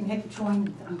 I mean, they joined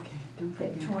the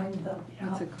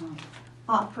What's it called?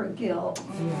 Opera Guild.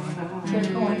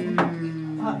 They're going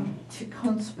to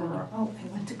Kunstboro. Oh, they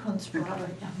went to Kunstboro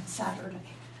on Saturday.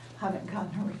 Haven't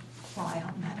gotten a reply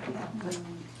on that yet, but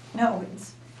no,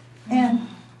 it's, and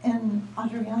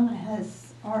Adriana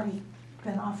has already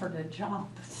been offered a job,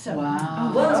 so.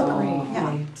 Wow. That's So, great.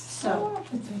 Yeah, so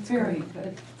it's very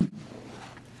good.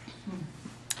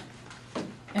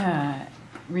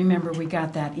 remember we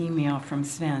got that email from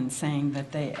Sven saying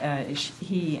that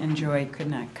he and Joy could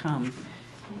not come.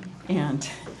 And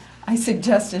I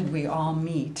suggested we all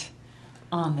meet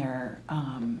on their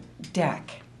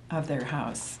deck of their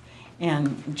house.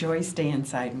 And Joy stay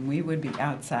inside and we would be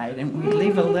outside and we'd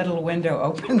leave a little window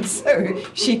open so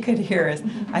she could hear us.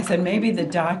 I said, maybe the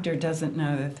doctor doesn't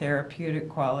know the therapeutic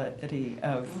quality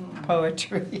of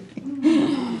poetry.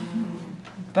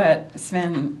 But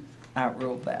Sven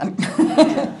outruled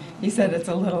that. He said it's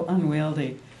a little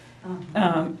unwieldy.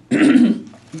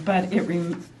 But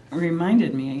it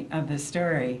reminded me of the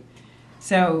story.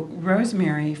 So,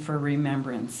 rosemary for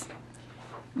remembrance.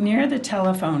 Near the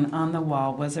telephone on the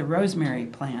wall was a rosemary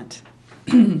plant.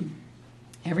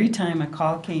 Every time a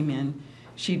call came in,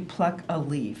 she'd pluck a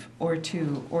leaf or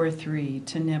two or three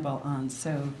to nibble on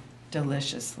so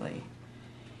deliciously.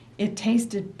 It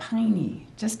tasted piney,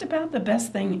 just about the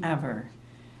best thing ever.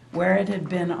 Where it had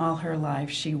been all her life,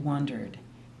 she wondered,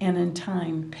 and in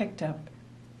time picked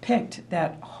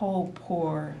that whole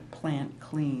poor plant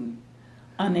clean,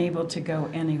 unable to go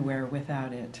anywhere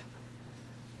without it.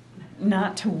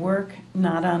 Not to work,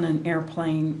 not on an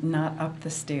airplane, not up the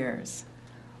stairs.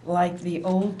 Like the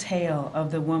old tale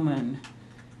of the woman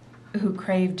who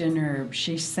craved an herb,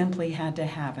 she simply had to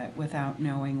have it without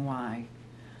knowing why.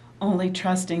 Only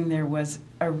trusting there was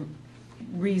a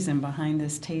reason behind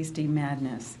this tasty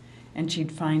madness, and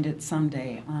she'd find it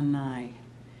someday on nigh.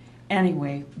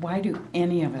 Anyway, why do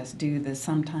any of us do the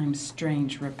sometimes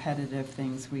strange, repetitive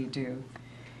things we do?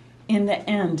 In the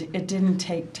end, it didn't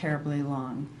take terribly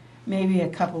long. Maybe a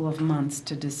couple of months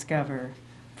to discover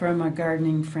from a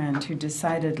gardening friend who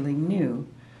decidedly knew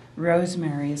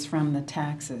rosemary is from the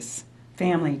taxus,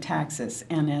 family taxus,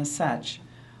 and as such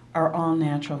are all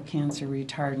natural cancer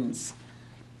retardants.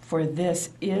 For this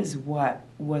is what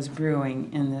was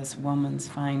brewing in this woman's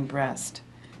fine breast,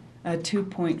 a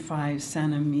 2.5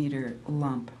 centimeter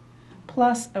lump,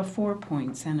 plus a 4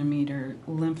 centimeter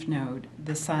lymph node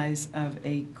the size of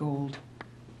a golf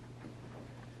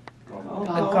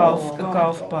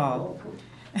ball.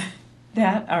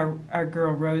 That our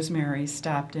girl Rosemary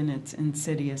stopped in its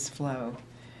insidious flow.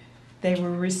 They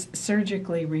were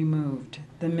surgically removed,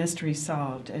 the mystery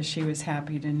solved, as she was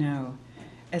happy to know,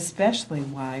 especially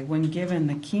why, when given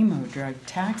the chemo drug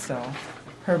Taxol,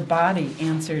 her body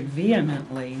answered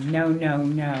vehemently, no, no,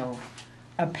 no,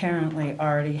 apparently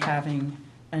already having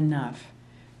enough.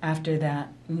 After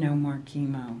that, no more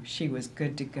chemo. She was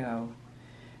good to go.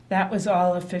 That was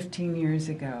all of 15 years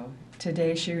ago.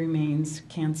 Today she remains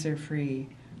cancer-free.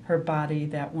 Her body,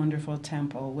 that wonderful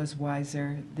temple, was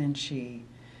wiser than she,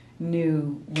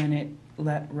 knew when it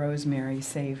let Rosemary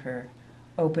save her,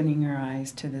 opening her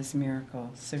eyes to this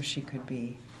miracle so she could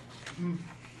be.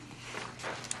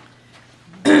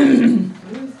 Who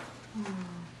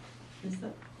is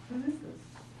this?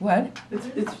 What? It's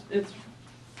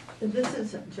This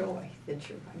isn't Joy that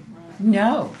you're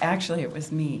No, actually it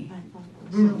was me.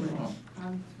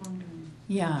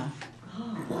 Yeah.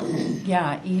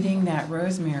 Yeah, eating that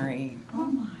rosemary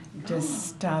just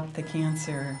stopped the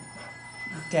cancer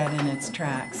dead in its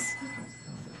tracks.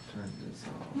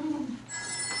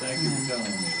 Thank you for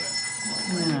telling me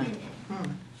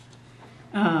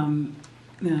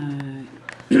that.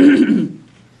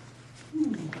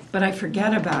 But I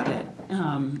forget about it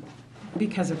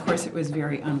because, of course, it was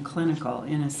very unclinical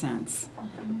in a sense.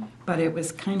 But it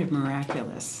was kind of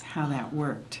miraculous how that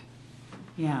worked.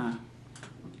 Yeah.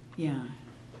 Yeah.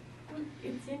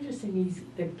 It's interesting,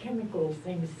 the chemical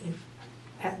things.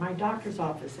 At my doctor's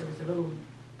office, there was a little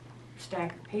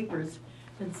stack of papers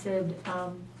that said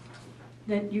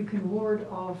that you can ward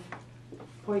off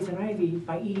poison ivy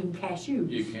by eating cashews.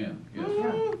 You can, yes.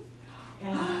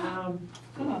 Yeah.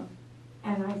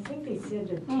 And I think they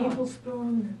said a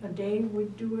tablespoon a day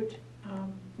would do it.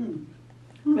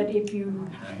 But if you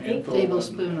ate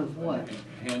Tablespoon of what? A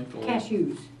handful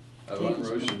cashews, of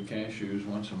unroasted cashews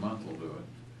once a month will do it.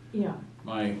 yeah.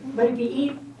 My, But if you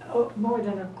eat more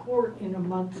than a quart in a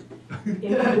month,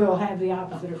 it will have the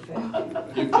opposite effect.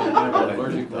 you can have an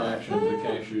allergic reaction to the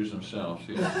cashews themselves,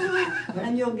 yes.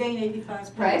 And you'll gain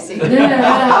 85 pounds.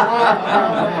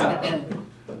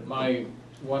 My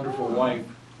wonderful wife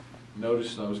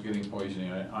noticed I was getting poison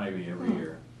ivy every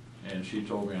year, and she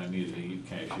told me I needed to eat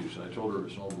cashews. I told her it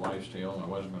was an old wives' tale and I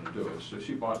wasn't going to do it. So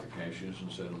she bought the cashews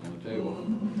and set them on the table.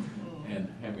 And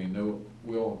having no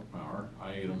willpower,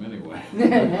 I ate them anyway.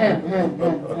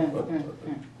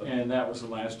 And that was the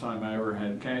last time I ever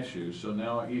had cashews. So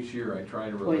now each year I try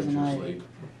to religiously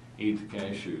eat the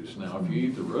cashews. Now if you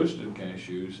eat the roasted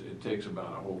cashews, it takes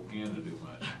about a whole can to do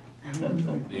much.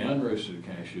 The unroasted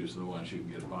cashews are the ones you can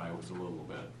get by with a little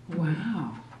bit.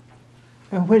 Wow.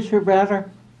 And which are better?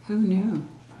 Who knew?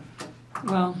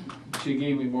 Well, She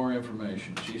gave me more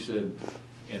information. She said,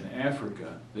 in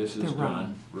Africa, this is They're wrong.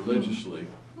 done religiously.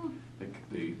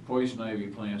 The poison ivy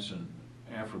plants in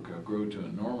Africa grow to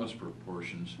enormous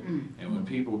proportions, and when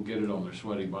people get it on their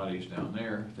sweaty bodies down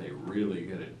there, they really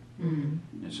get it. And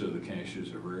so the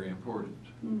cashews are very important.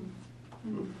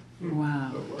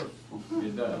 wow.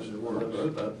 It does, it works.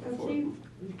 See,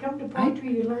 you come to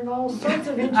poetry, you learn all sorts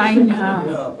of interesting I things.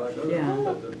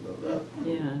 know.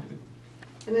 Yeah. Yeah.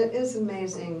 And it is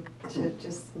amazing to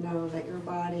just know that your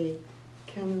body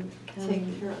can.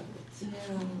 Take care of it.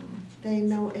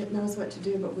 Yeah, it knows what to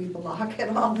do, but we block it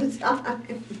all the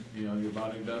time. You know, your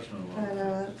body does know a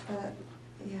lot. But,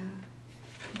 yeah.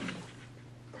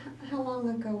 How long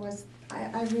ago was,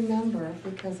 I remember,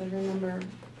 because I remember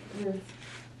with,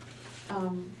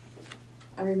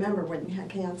 I remember when you had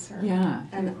cancer. Yeah.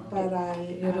 But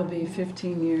I. It'll be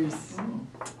 15 years.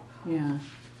 Yeah.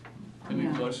 Many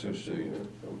Yeah. blessings to you.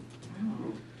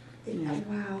 Yeah.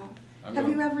 Wow. I'm Have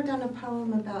gonna- you ever done a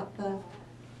poem about the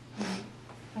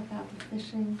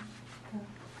fishing?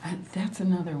 That's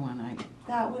another one I've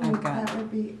got. That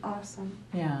would be awesome.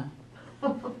 Yeah.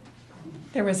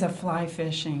 There was a fly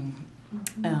fishing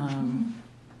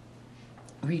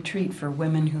retreat for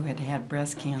women who had had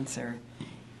breast cancer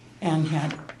and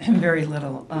had very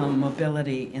little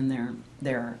mobility in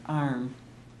their arm.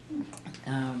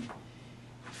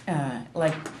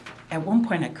 Like at one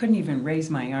point I couldn't even raise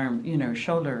my arm,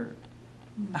 shoulder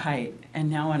height. And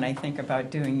now when I think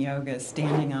about doing yoga,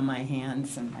 standing on my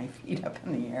hands and my feet up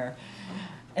in the air,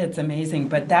 it's amazing.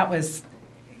 But that was,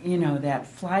 that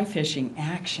fly fishing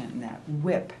action, that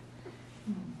whip.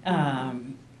 I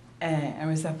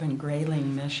was up in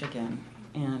Grayling, Michigan,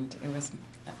 and it was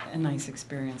a nice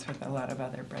experience with a lot of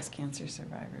other breast cancer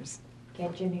survivors.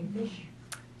 Catch any fish?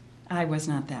 I was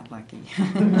not that lucky.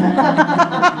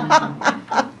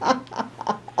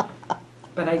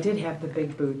 But I did have the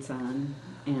big boots on,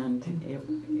 and it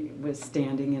was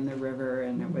standing in the river,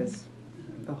 and it was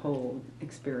the whole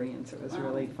experience. It was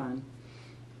really fun.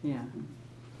 Yeah.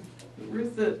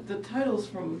 Ruth, the titles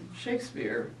from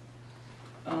Shakespeare,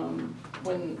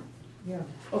 when Yeah.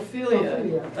 Ophelia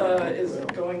is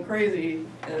going crazy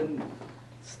and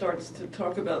starts to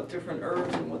talk about different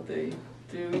herbs and what they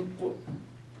do,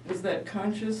 was that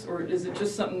conscious, or is it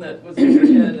just something that was in your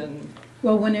head? And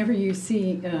Well, whenever you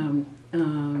see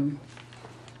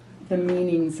the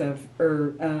meanings of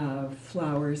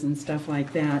flowers and stuff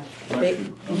like that, Bless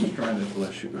you. I was trying to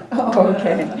bless you. Oh,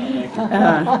 okay.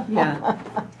 Yeah.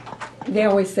 They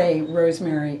always say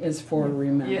rosemary is for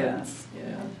remembrance.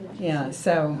 Yeah,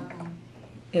 so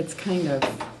it's kind of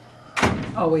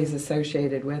always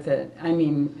associated with it. I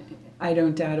mean, I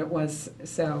don't doubt it was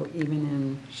so even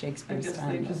in I Shakespeare's guess they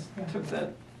time. just took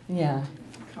that Yeah.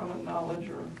 common knowledge,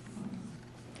 or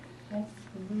That's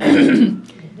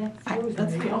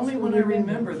that's the only one I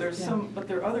remember. There's some, but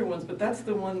there are other ones, but that's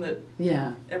the one that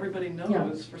Yeah. everybody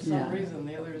knows for some Yeah. reason.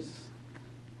 The others.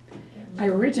 I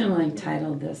originally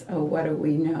titled this, "Oh, What Do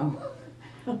We Know?"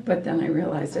 But then I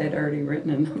realized I'd already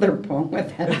written another poem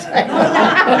with that title.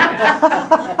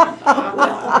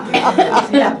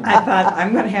 Yeah, I thought,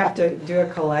 I'm going to have to do a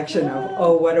collection of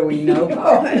 "Oh, What Do We Know"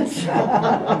 poems.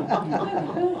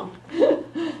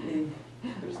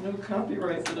 There's no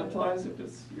copyright that applies if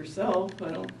it's yourself, I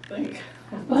don't think.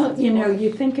 Well,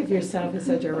 you think of yourself as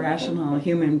such a rational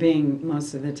human being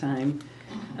most of the time.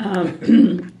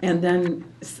 And then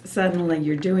suddenly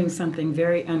you're doing something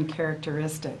very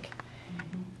uncharacteristic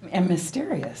and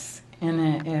mysterious.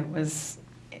 And it was,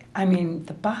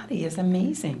 the body is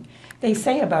amazing. They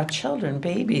say about children,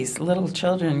 babies, little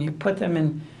children, you put them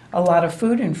in a lot of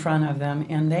food in front of them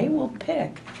and they will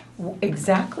pick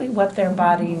exactly what their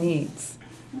body needs.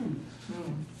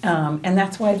 And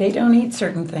that's why they don't eat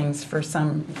certain things for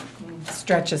some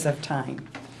stretches of time.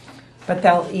 But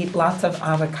they'll eat lots of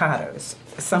avocados,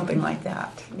 something like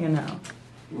that,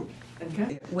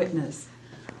 Okay. Witness.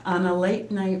 On a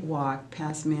late night walk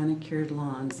past manicured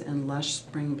lawns and lush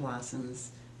spring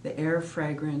blossoms, the air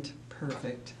fragrant,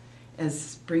 perfect, as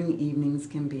spring evenings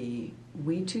can be,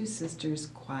 we two sisters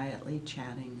quietly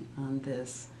chatting on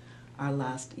this, our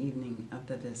last evening of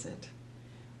the visit.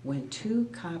 When two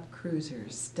cop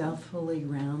cruisers stealthily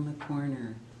round the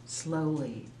corner,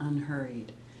 slowly,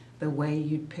 unhurried, the way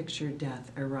you'd picture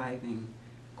death arriving,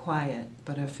 quiet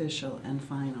but official and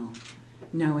final,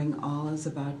 knowing all is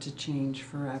about to change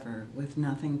forever with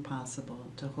nothing possible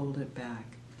to hold it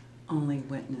back, only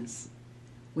witness.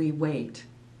 We wait,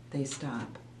 they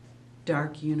stop.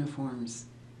 Dark uniforms,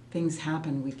 things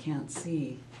happen we can't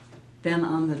see. Then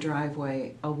on the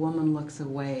driveway, a woman looks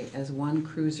away as one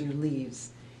cruiser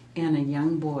leaves, and a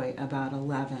young boy about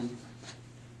 11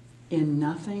 in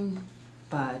nothing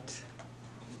but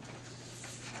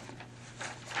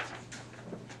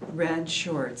red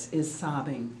shorts is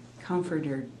sobbing,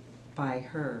 comforted by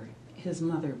her, his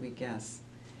mother, we guess.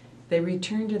 They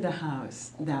return to the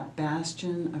house, that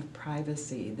bastion of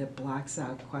privacy that blocks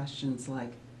out questions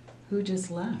like, who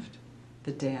just left?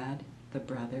 The dad, the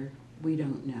brother, we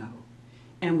don't know.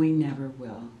 And we never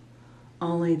will.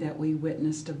 Only that we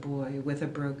witnessed a boy with a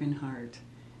broken heart,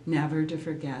 never to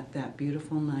forget that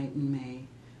beautiful night in May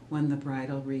when the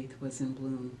bridal wreath was in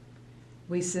bloom.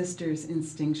 We sisters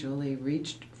instinctually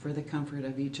reached for the comfort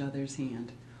of each other's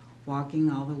hand,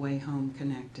 walking all the way home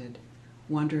connected,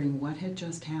 wondering what had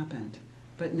just happened,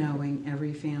 but knowing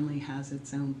every family has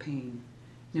its own pain,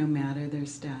 no matter their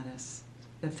status,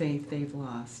 the faith they've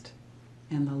lost,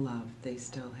 and the love they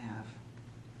still have.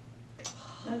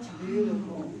 That's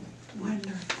beautiful.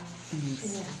 Wonderful.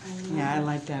 Thanks. Yeah, I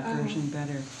like that version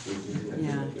better.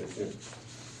 Yeah.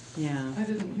 Yeah. I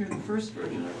didn't hear the first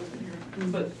version, I wasn't here.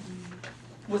 But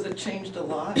was it changed a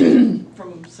lot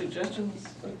from suggestions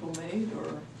people made,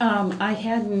 or? I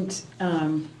hadn't,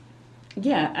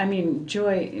 yeah, I mean,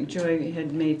 Joy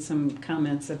had made some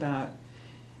comments about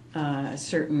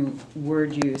certain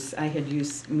word use. I had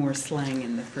used more slang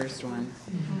in the first one.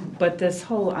 But this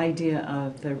whole idea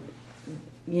of the,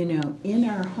 you know, in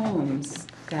our homes,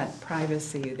 that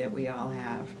privacy that we all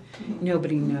have,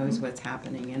 nobody knows what's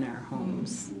happening in our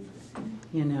homes,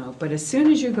 you know. But as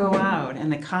soon as you go out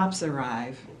and the cops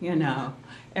arrive, you know,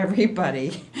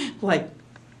 everybody, like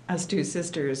us two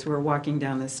sisters were walking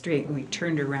down the street and we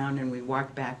turned around and we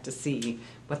walked back to see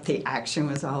what the action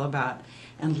was all about.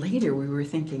 And later we were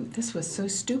thinking, this was so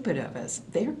stupid of us.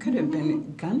 There could have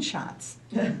been gunshots,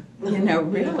 you know,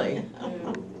 really.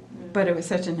 But it was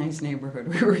such a nice neighborhood,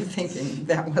 we were thinking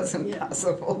that wasn't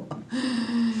possible.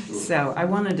 So I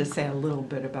wanted to say a little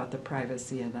bit about the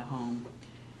privacy of the home.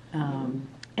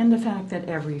 And the fact that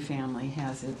every family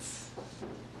has its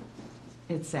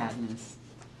sadness.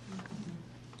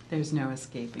 There's no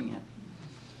escaping it.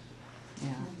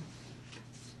 Yeah.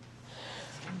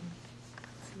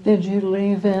 Did you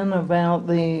leave in about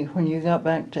the, when you got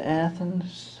back to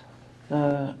Athens,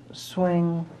 the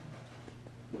swing?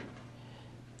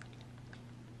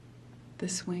 The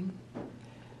swing?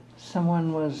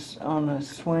 Someone was on a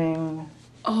swing.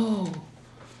 Oh,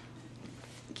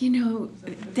 you know,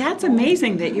 that's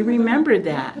amazing that you remembered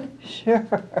that. Sure,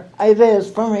 it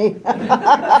is for me.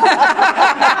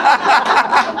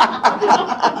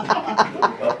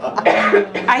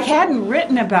 I hadn't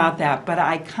written about that, but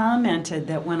I commented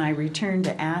that when I returned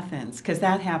to Athens, because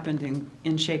that happened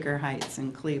in Shaker Heights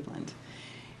in Cleveland,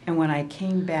 and when I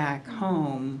came back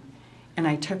home and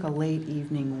I took a late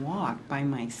evening walk by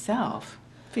myself,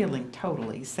 feeling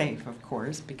totally safe, of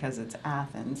course, because it's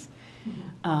Athens,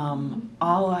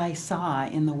 all I saw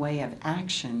in the way of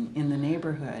action in the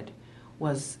neighborhood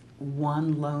was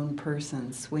one lone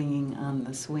person swinging on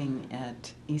the swing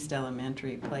at East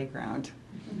Elementary playground.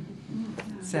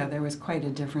 So there was quite a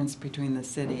difference between the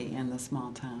city and the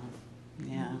small town.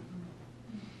 Yeah.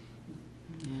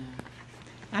 Yeah.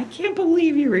 I can't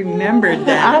believe you remembered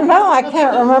that. I know, I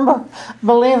can't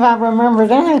believe I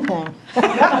remembered anything.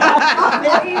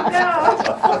 There you go.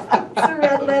 It's a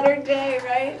red letter day,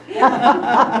 right?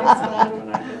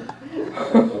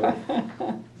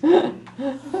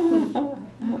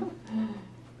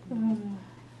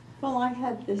 Well, I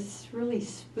had this really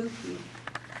spooky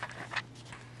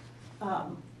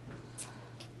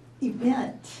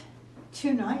event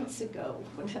 2 nights ago.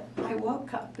 I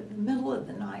woke up in the middle of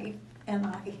the night and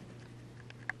I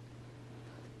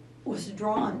was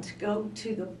drawn to go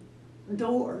to the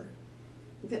door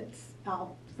that's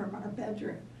out from our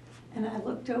bedroom. And I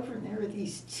looked over and there were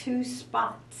these 2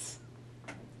 spots,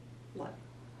 like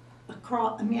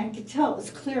across, I mean, I could tell it was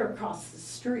clear across the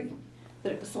street,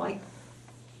 but it was like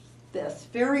this,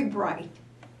 very bright.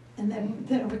 And then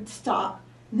it would stop,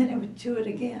 and then it would do it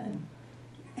again.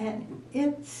 And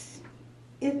it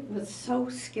was so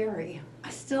scary. I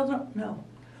still don't know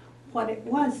what it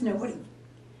was. Nobody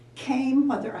came,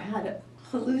 whether I had a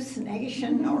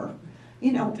hallucination or,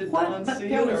 you know, Did what, Dawn but see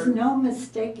there it, was or? no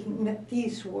mistaking that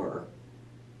these were.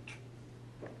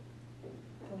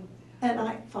 And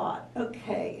I thought,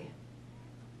 okay,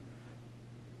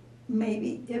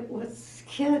 maybe it was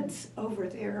kids over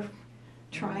there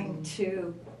trying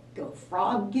to go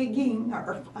frog gigging,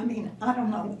 or, I mean, I don't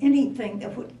know, anything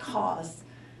that would cause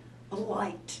a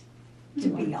light to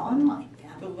be on like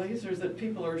The that. lasers that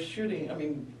people are shooting, I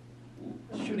mean,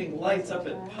 shooting lights up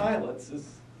at pilots is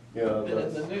Yeah, been in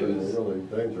that's the been news. really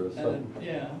dangerous. And,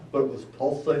 yeah. But it was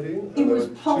pulsating? and It there was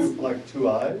were like two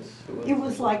eyes? It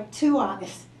was like two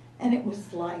eyes, and it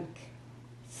was like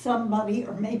somebody,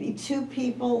 or maybe two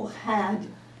people, had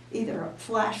either a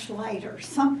flashlight or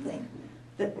something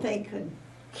that they could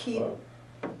keep.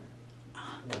 I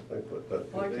think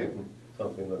that Like would a- be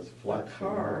something that's flashing.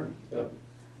 car. Yeah.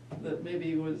 That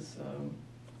maybe was,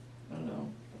 I don't know,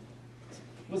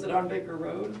 was it on Baker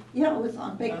Road? Yeah, it was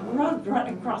on Baker Uh-huh. Road,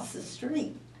 right across the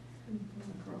street.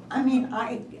 I mean,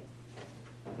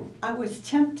 I was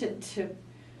tempted to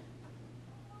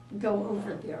go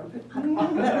over there, but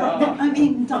I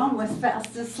mean, Don was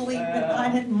fast asleep, and I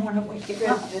didn't want to wake him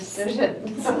up. Good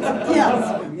decision.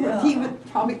 Yes, he would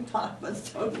probably thought I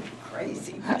was totally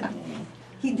crazy, but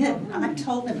he didn't. I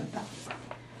told him about it,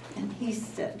 and he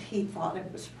said he thought it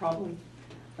was probably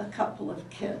a couple of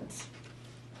kids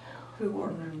who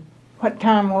were. What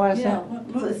time was Yeah,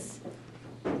 it?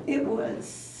 it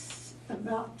was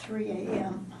about 3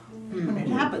 a.m. when it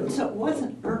happened, so it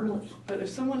wasn't early. But if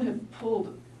someone had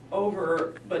pulled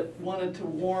over but wanted to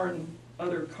warn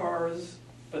other cars,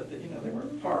 but, they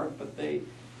weren't parked, but they,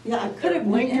 Yeah, it could their have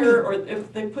been blinker, or any,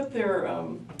 if they put their,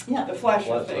 yeah, the flasher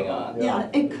Flash thing on, on. yeah,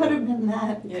 it could have been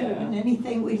that, it could have Yeah. been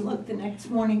anything. We looked the next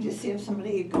morning to see if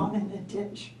somebody had gone in a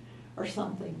ditch or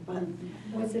something, but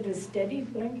Was it a steady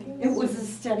blinking? it was a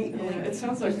steady Yeah, blink. it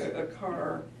sounds like a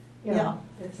car, Yeah,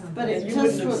 that sounds but like- it and you just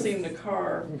wouldn't have was, seen the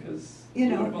car, because. you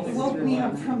you know, would have only woke seen me the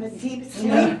up light. from a deep sleep,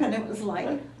 Yeah. and it was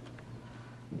like,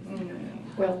 Mm.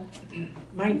 Well,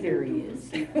 my theory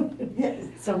is, yes,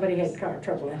 somebody had car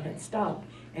trouble and had stopped,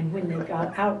 and when they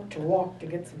got out to walk to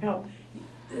get some help,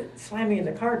 the slamming of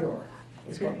the car door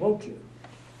is what woke you.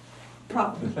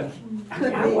 probably. I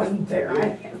Could mean, I be. wasn't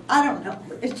there. I don't know,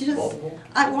 it's just,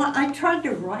 I tried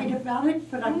to write about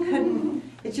it, but I couldn't,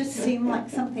 it just seemed like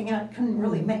something I couldn't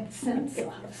really make sense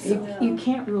of. So. You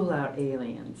can't rule out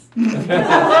aliens. No,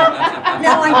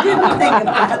 I didn't think of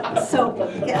that, so,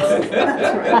 yes,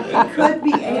 that's right. It could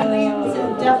be aliens,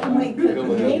 it definitely could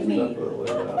be. Maybe.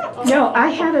 No, I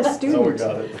had a So we student,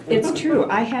 got it. it's true,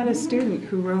 I had a student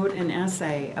who wrote an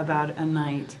essay about a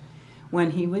night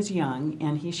when he was young,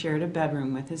 and he shared a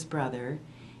bedroom with his brother,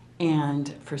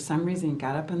 and for some reason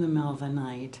got up in the middle of the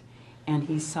night, and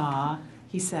he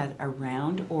said, a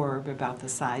round orb about the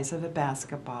size of a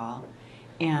basketball,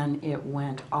 and it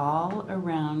went all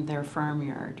around their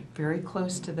farmyard, very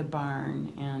close to the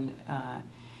barn, and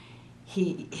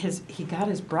he got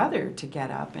his brother to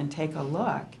get up and take a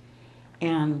look,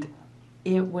 and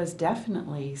it was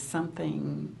definitely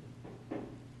something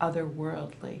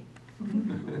otherworldly.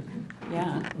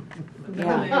 Yeah.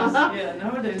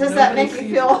 Nowadays, Does that nobody make you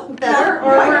sees- feel better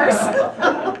or worse?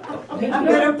 I'm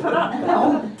gonna put on a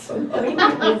helmet.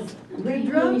 The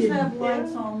drums have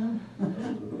lights on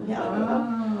them.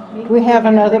 Yeah. We have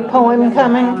another poem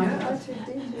coming?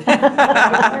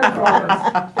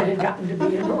 That had gotten to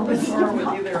be enormous. Or with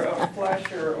either a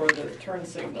flasher or the turn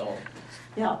signal.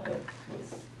 Yeah,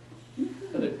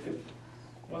 But it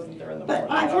wasn't there in the but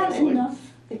morning, I've had obviously.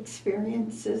 enough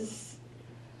experiences,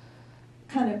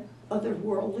 kind of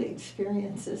otherworldly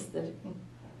experiences, that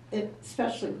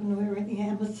especially when we were in the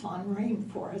Amazon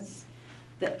rainforest,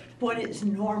 that what is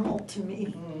normal to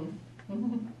me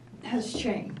has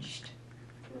changed.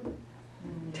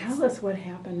 Tell us what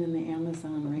happened in the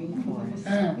Amazon rainforest.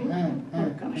 Oh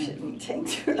gosh, it won't take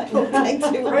too long.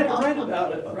 Write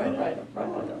about it, write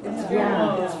about it. It's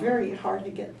Yeah. very, it's very hard to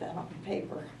get that on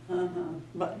paper,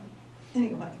 but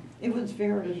anyway, it was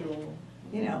very, Visual.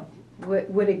 you know,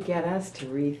 Would it get us to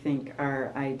rethink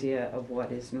our idea of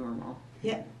what is normal?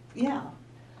 yeah,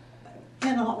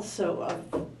 and also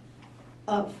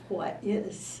of what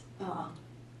is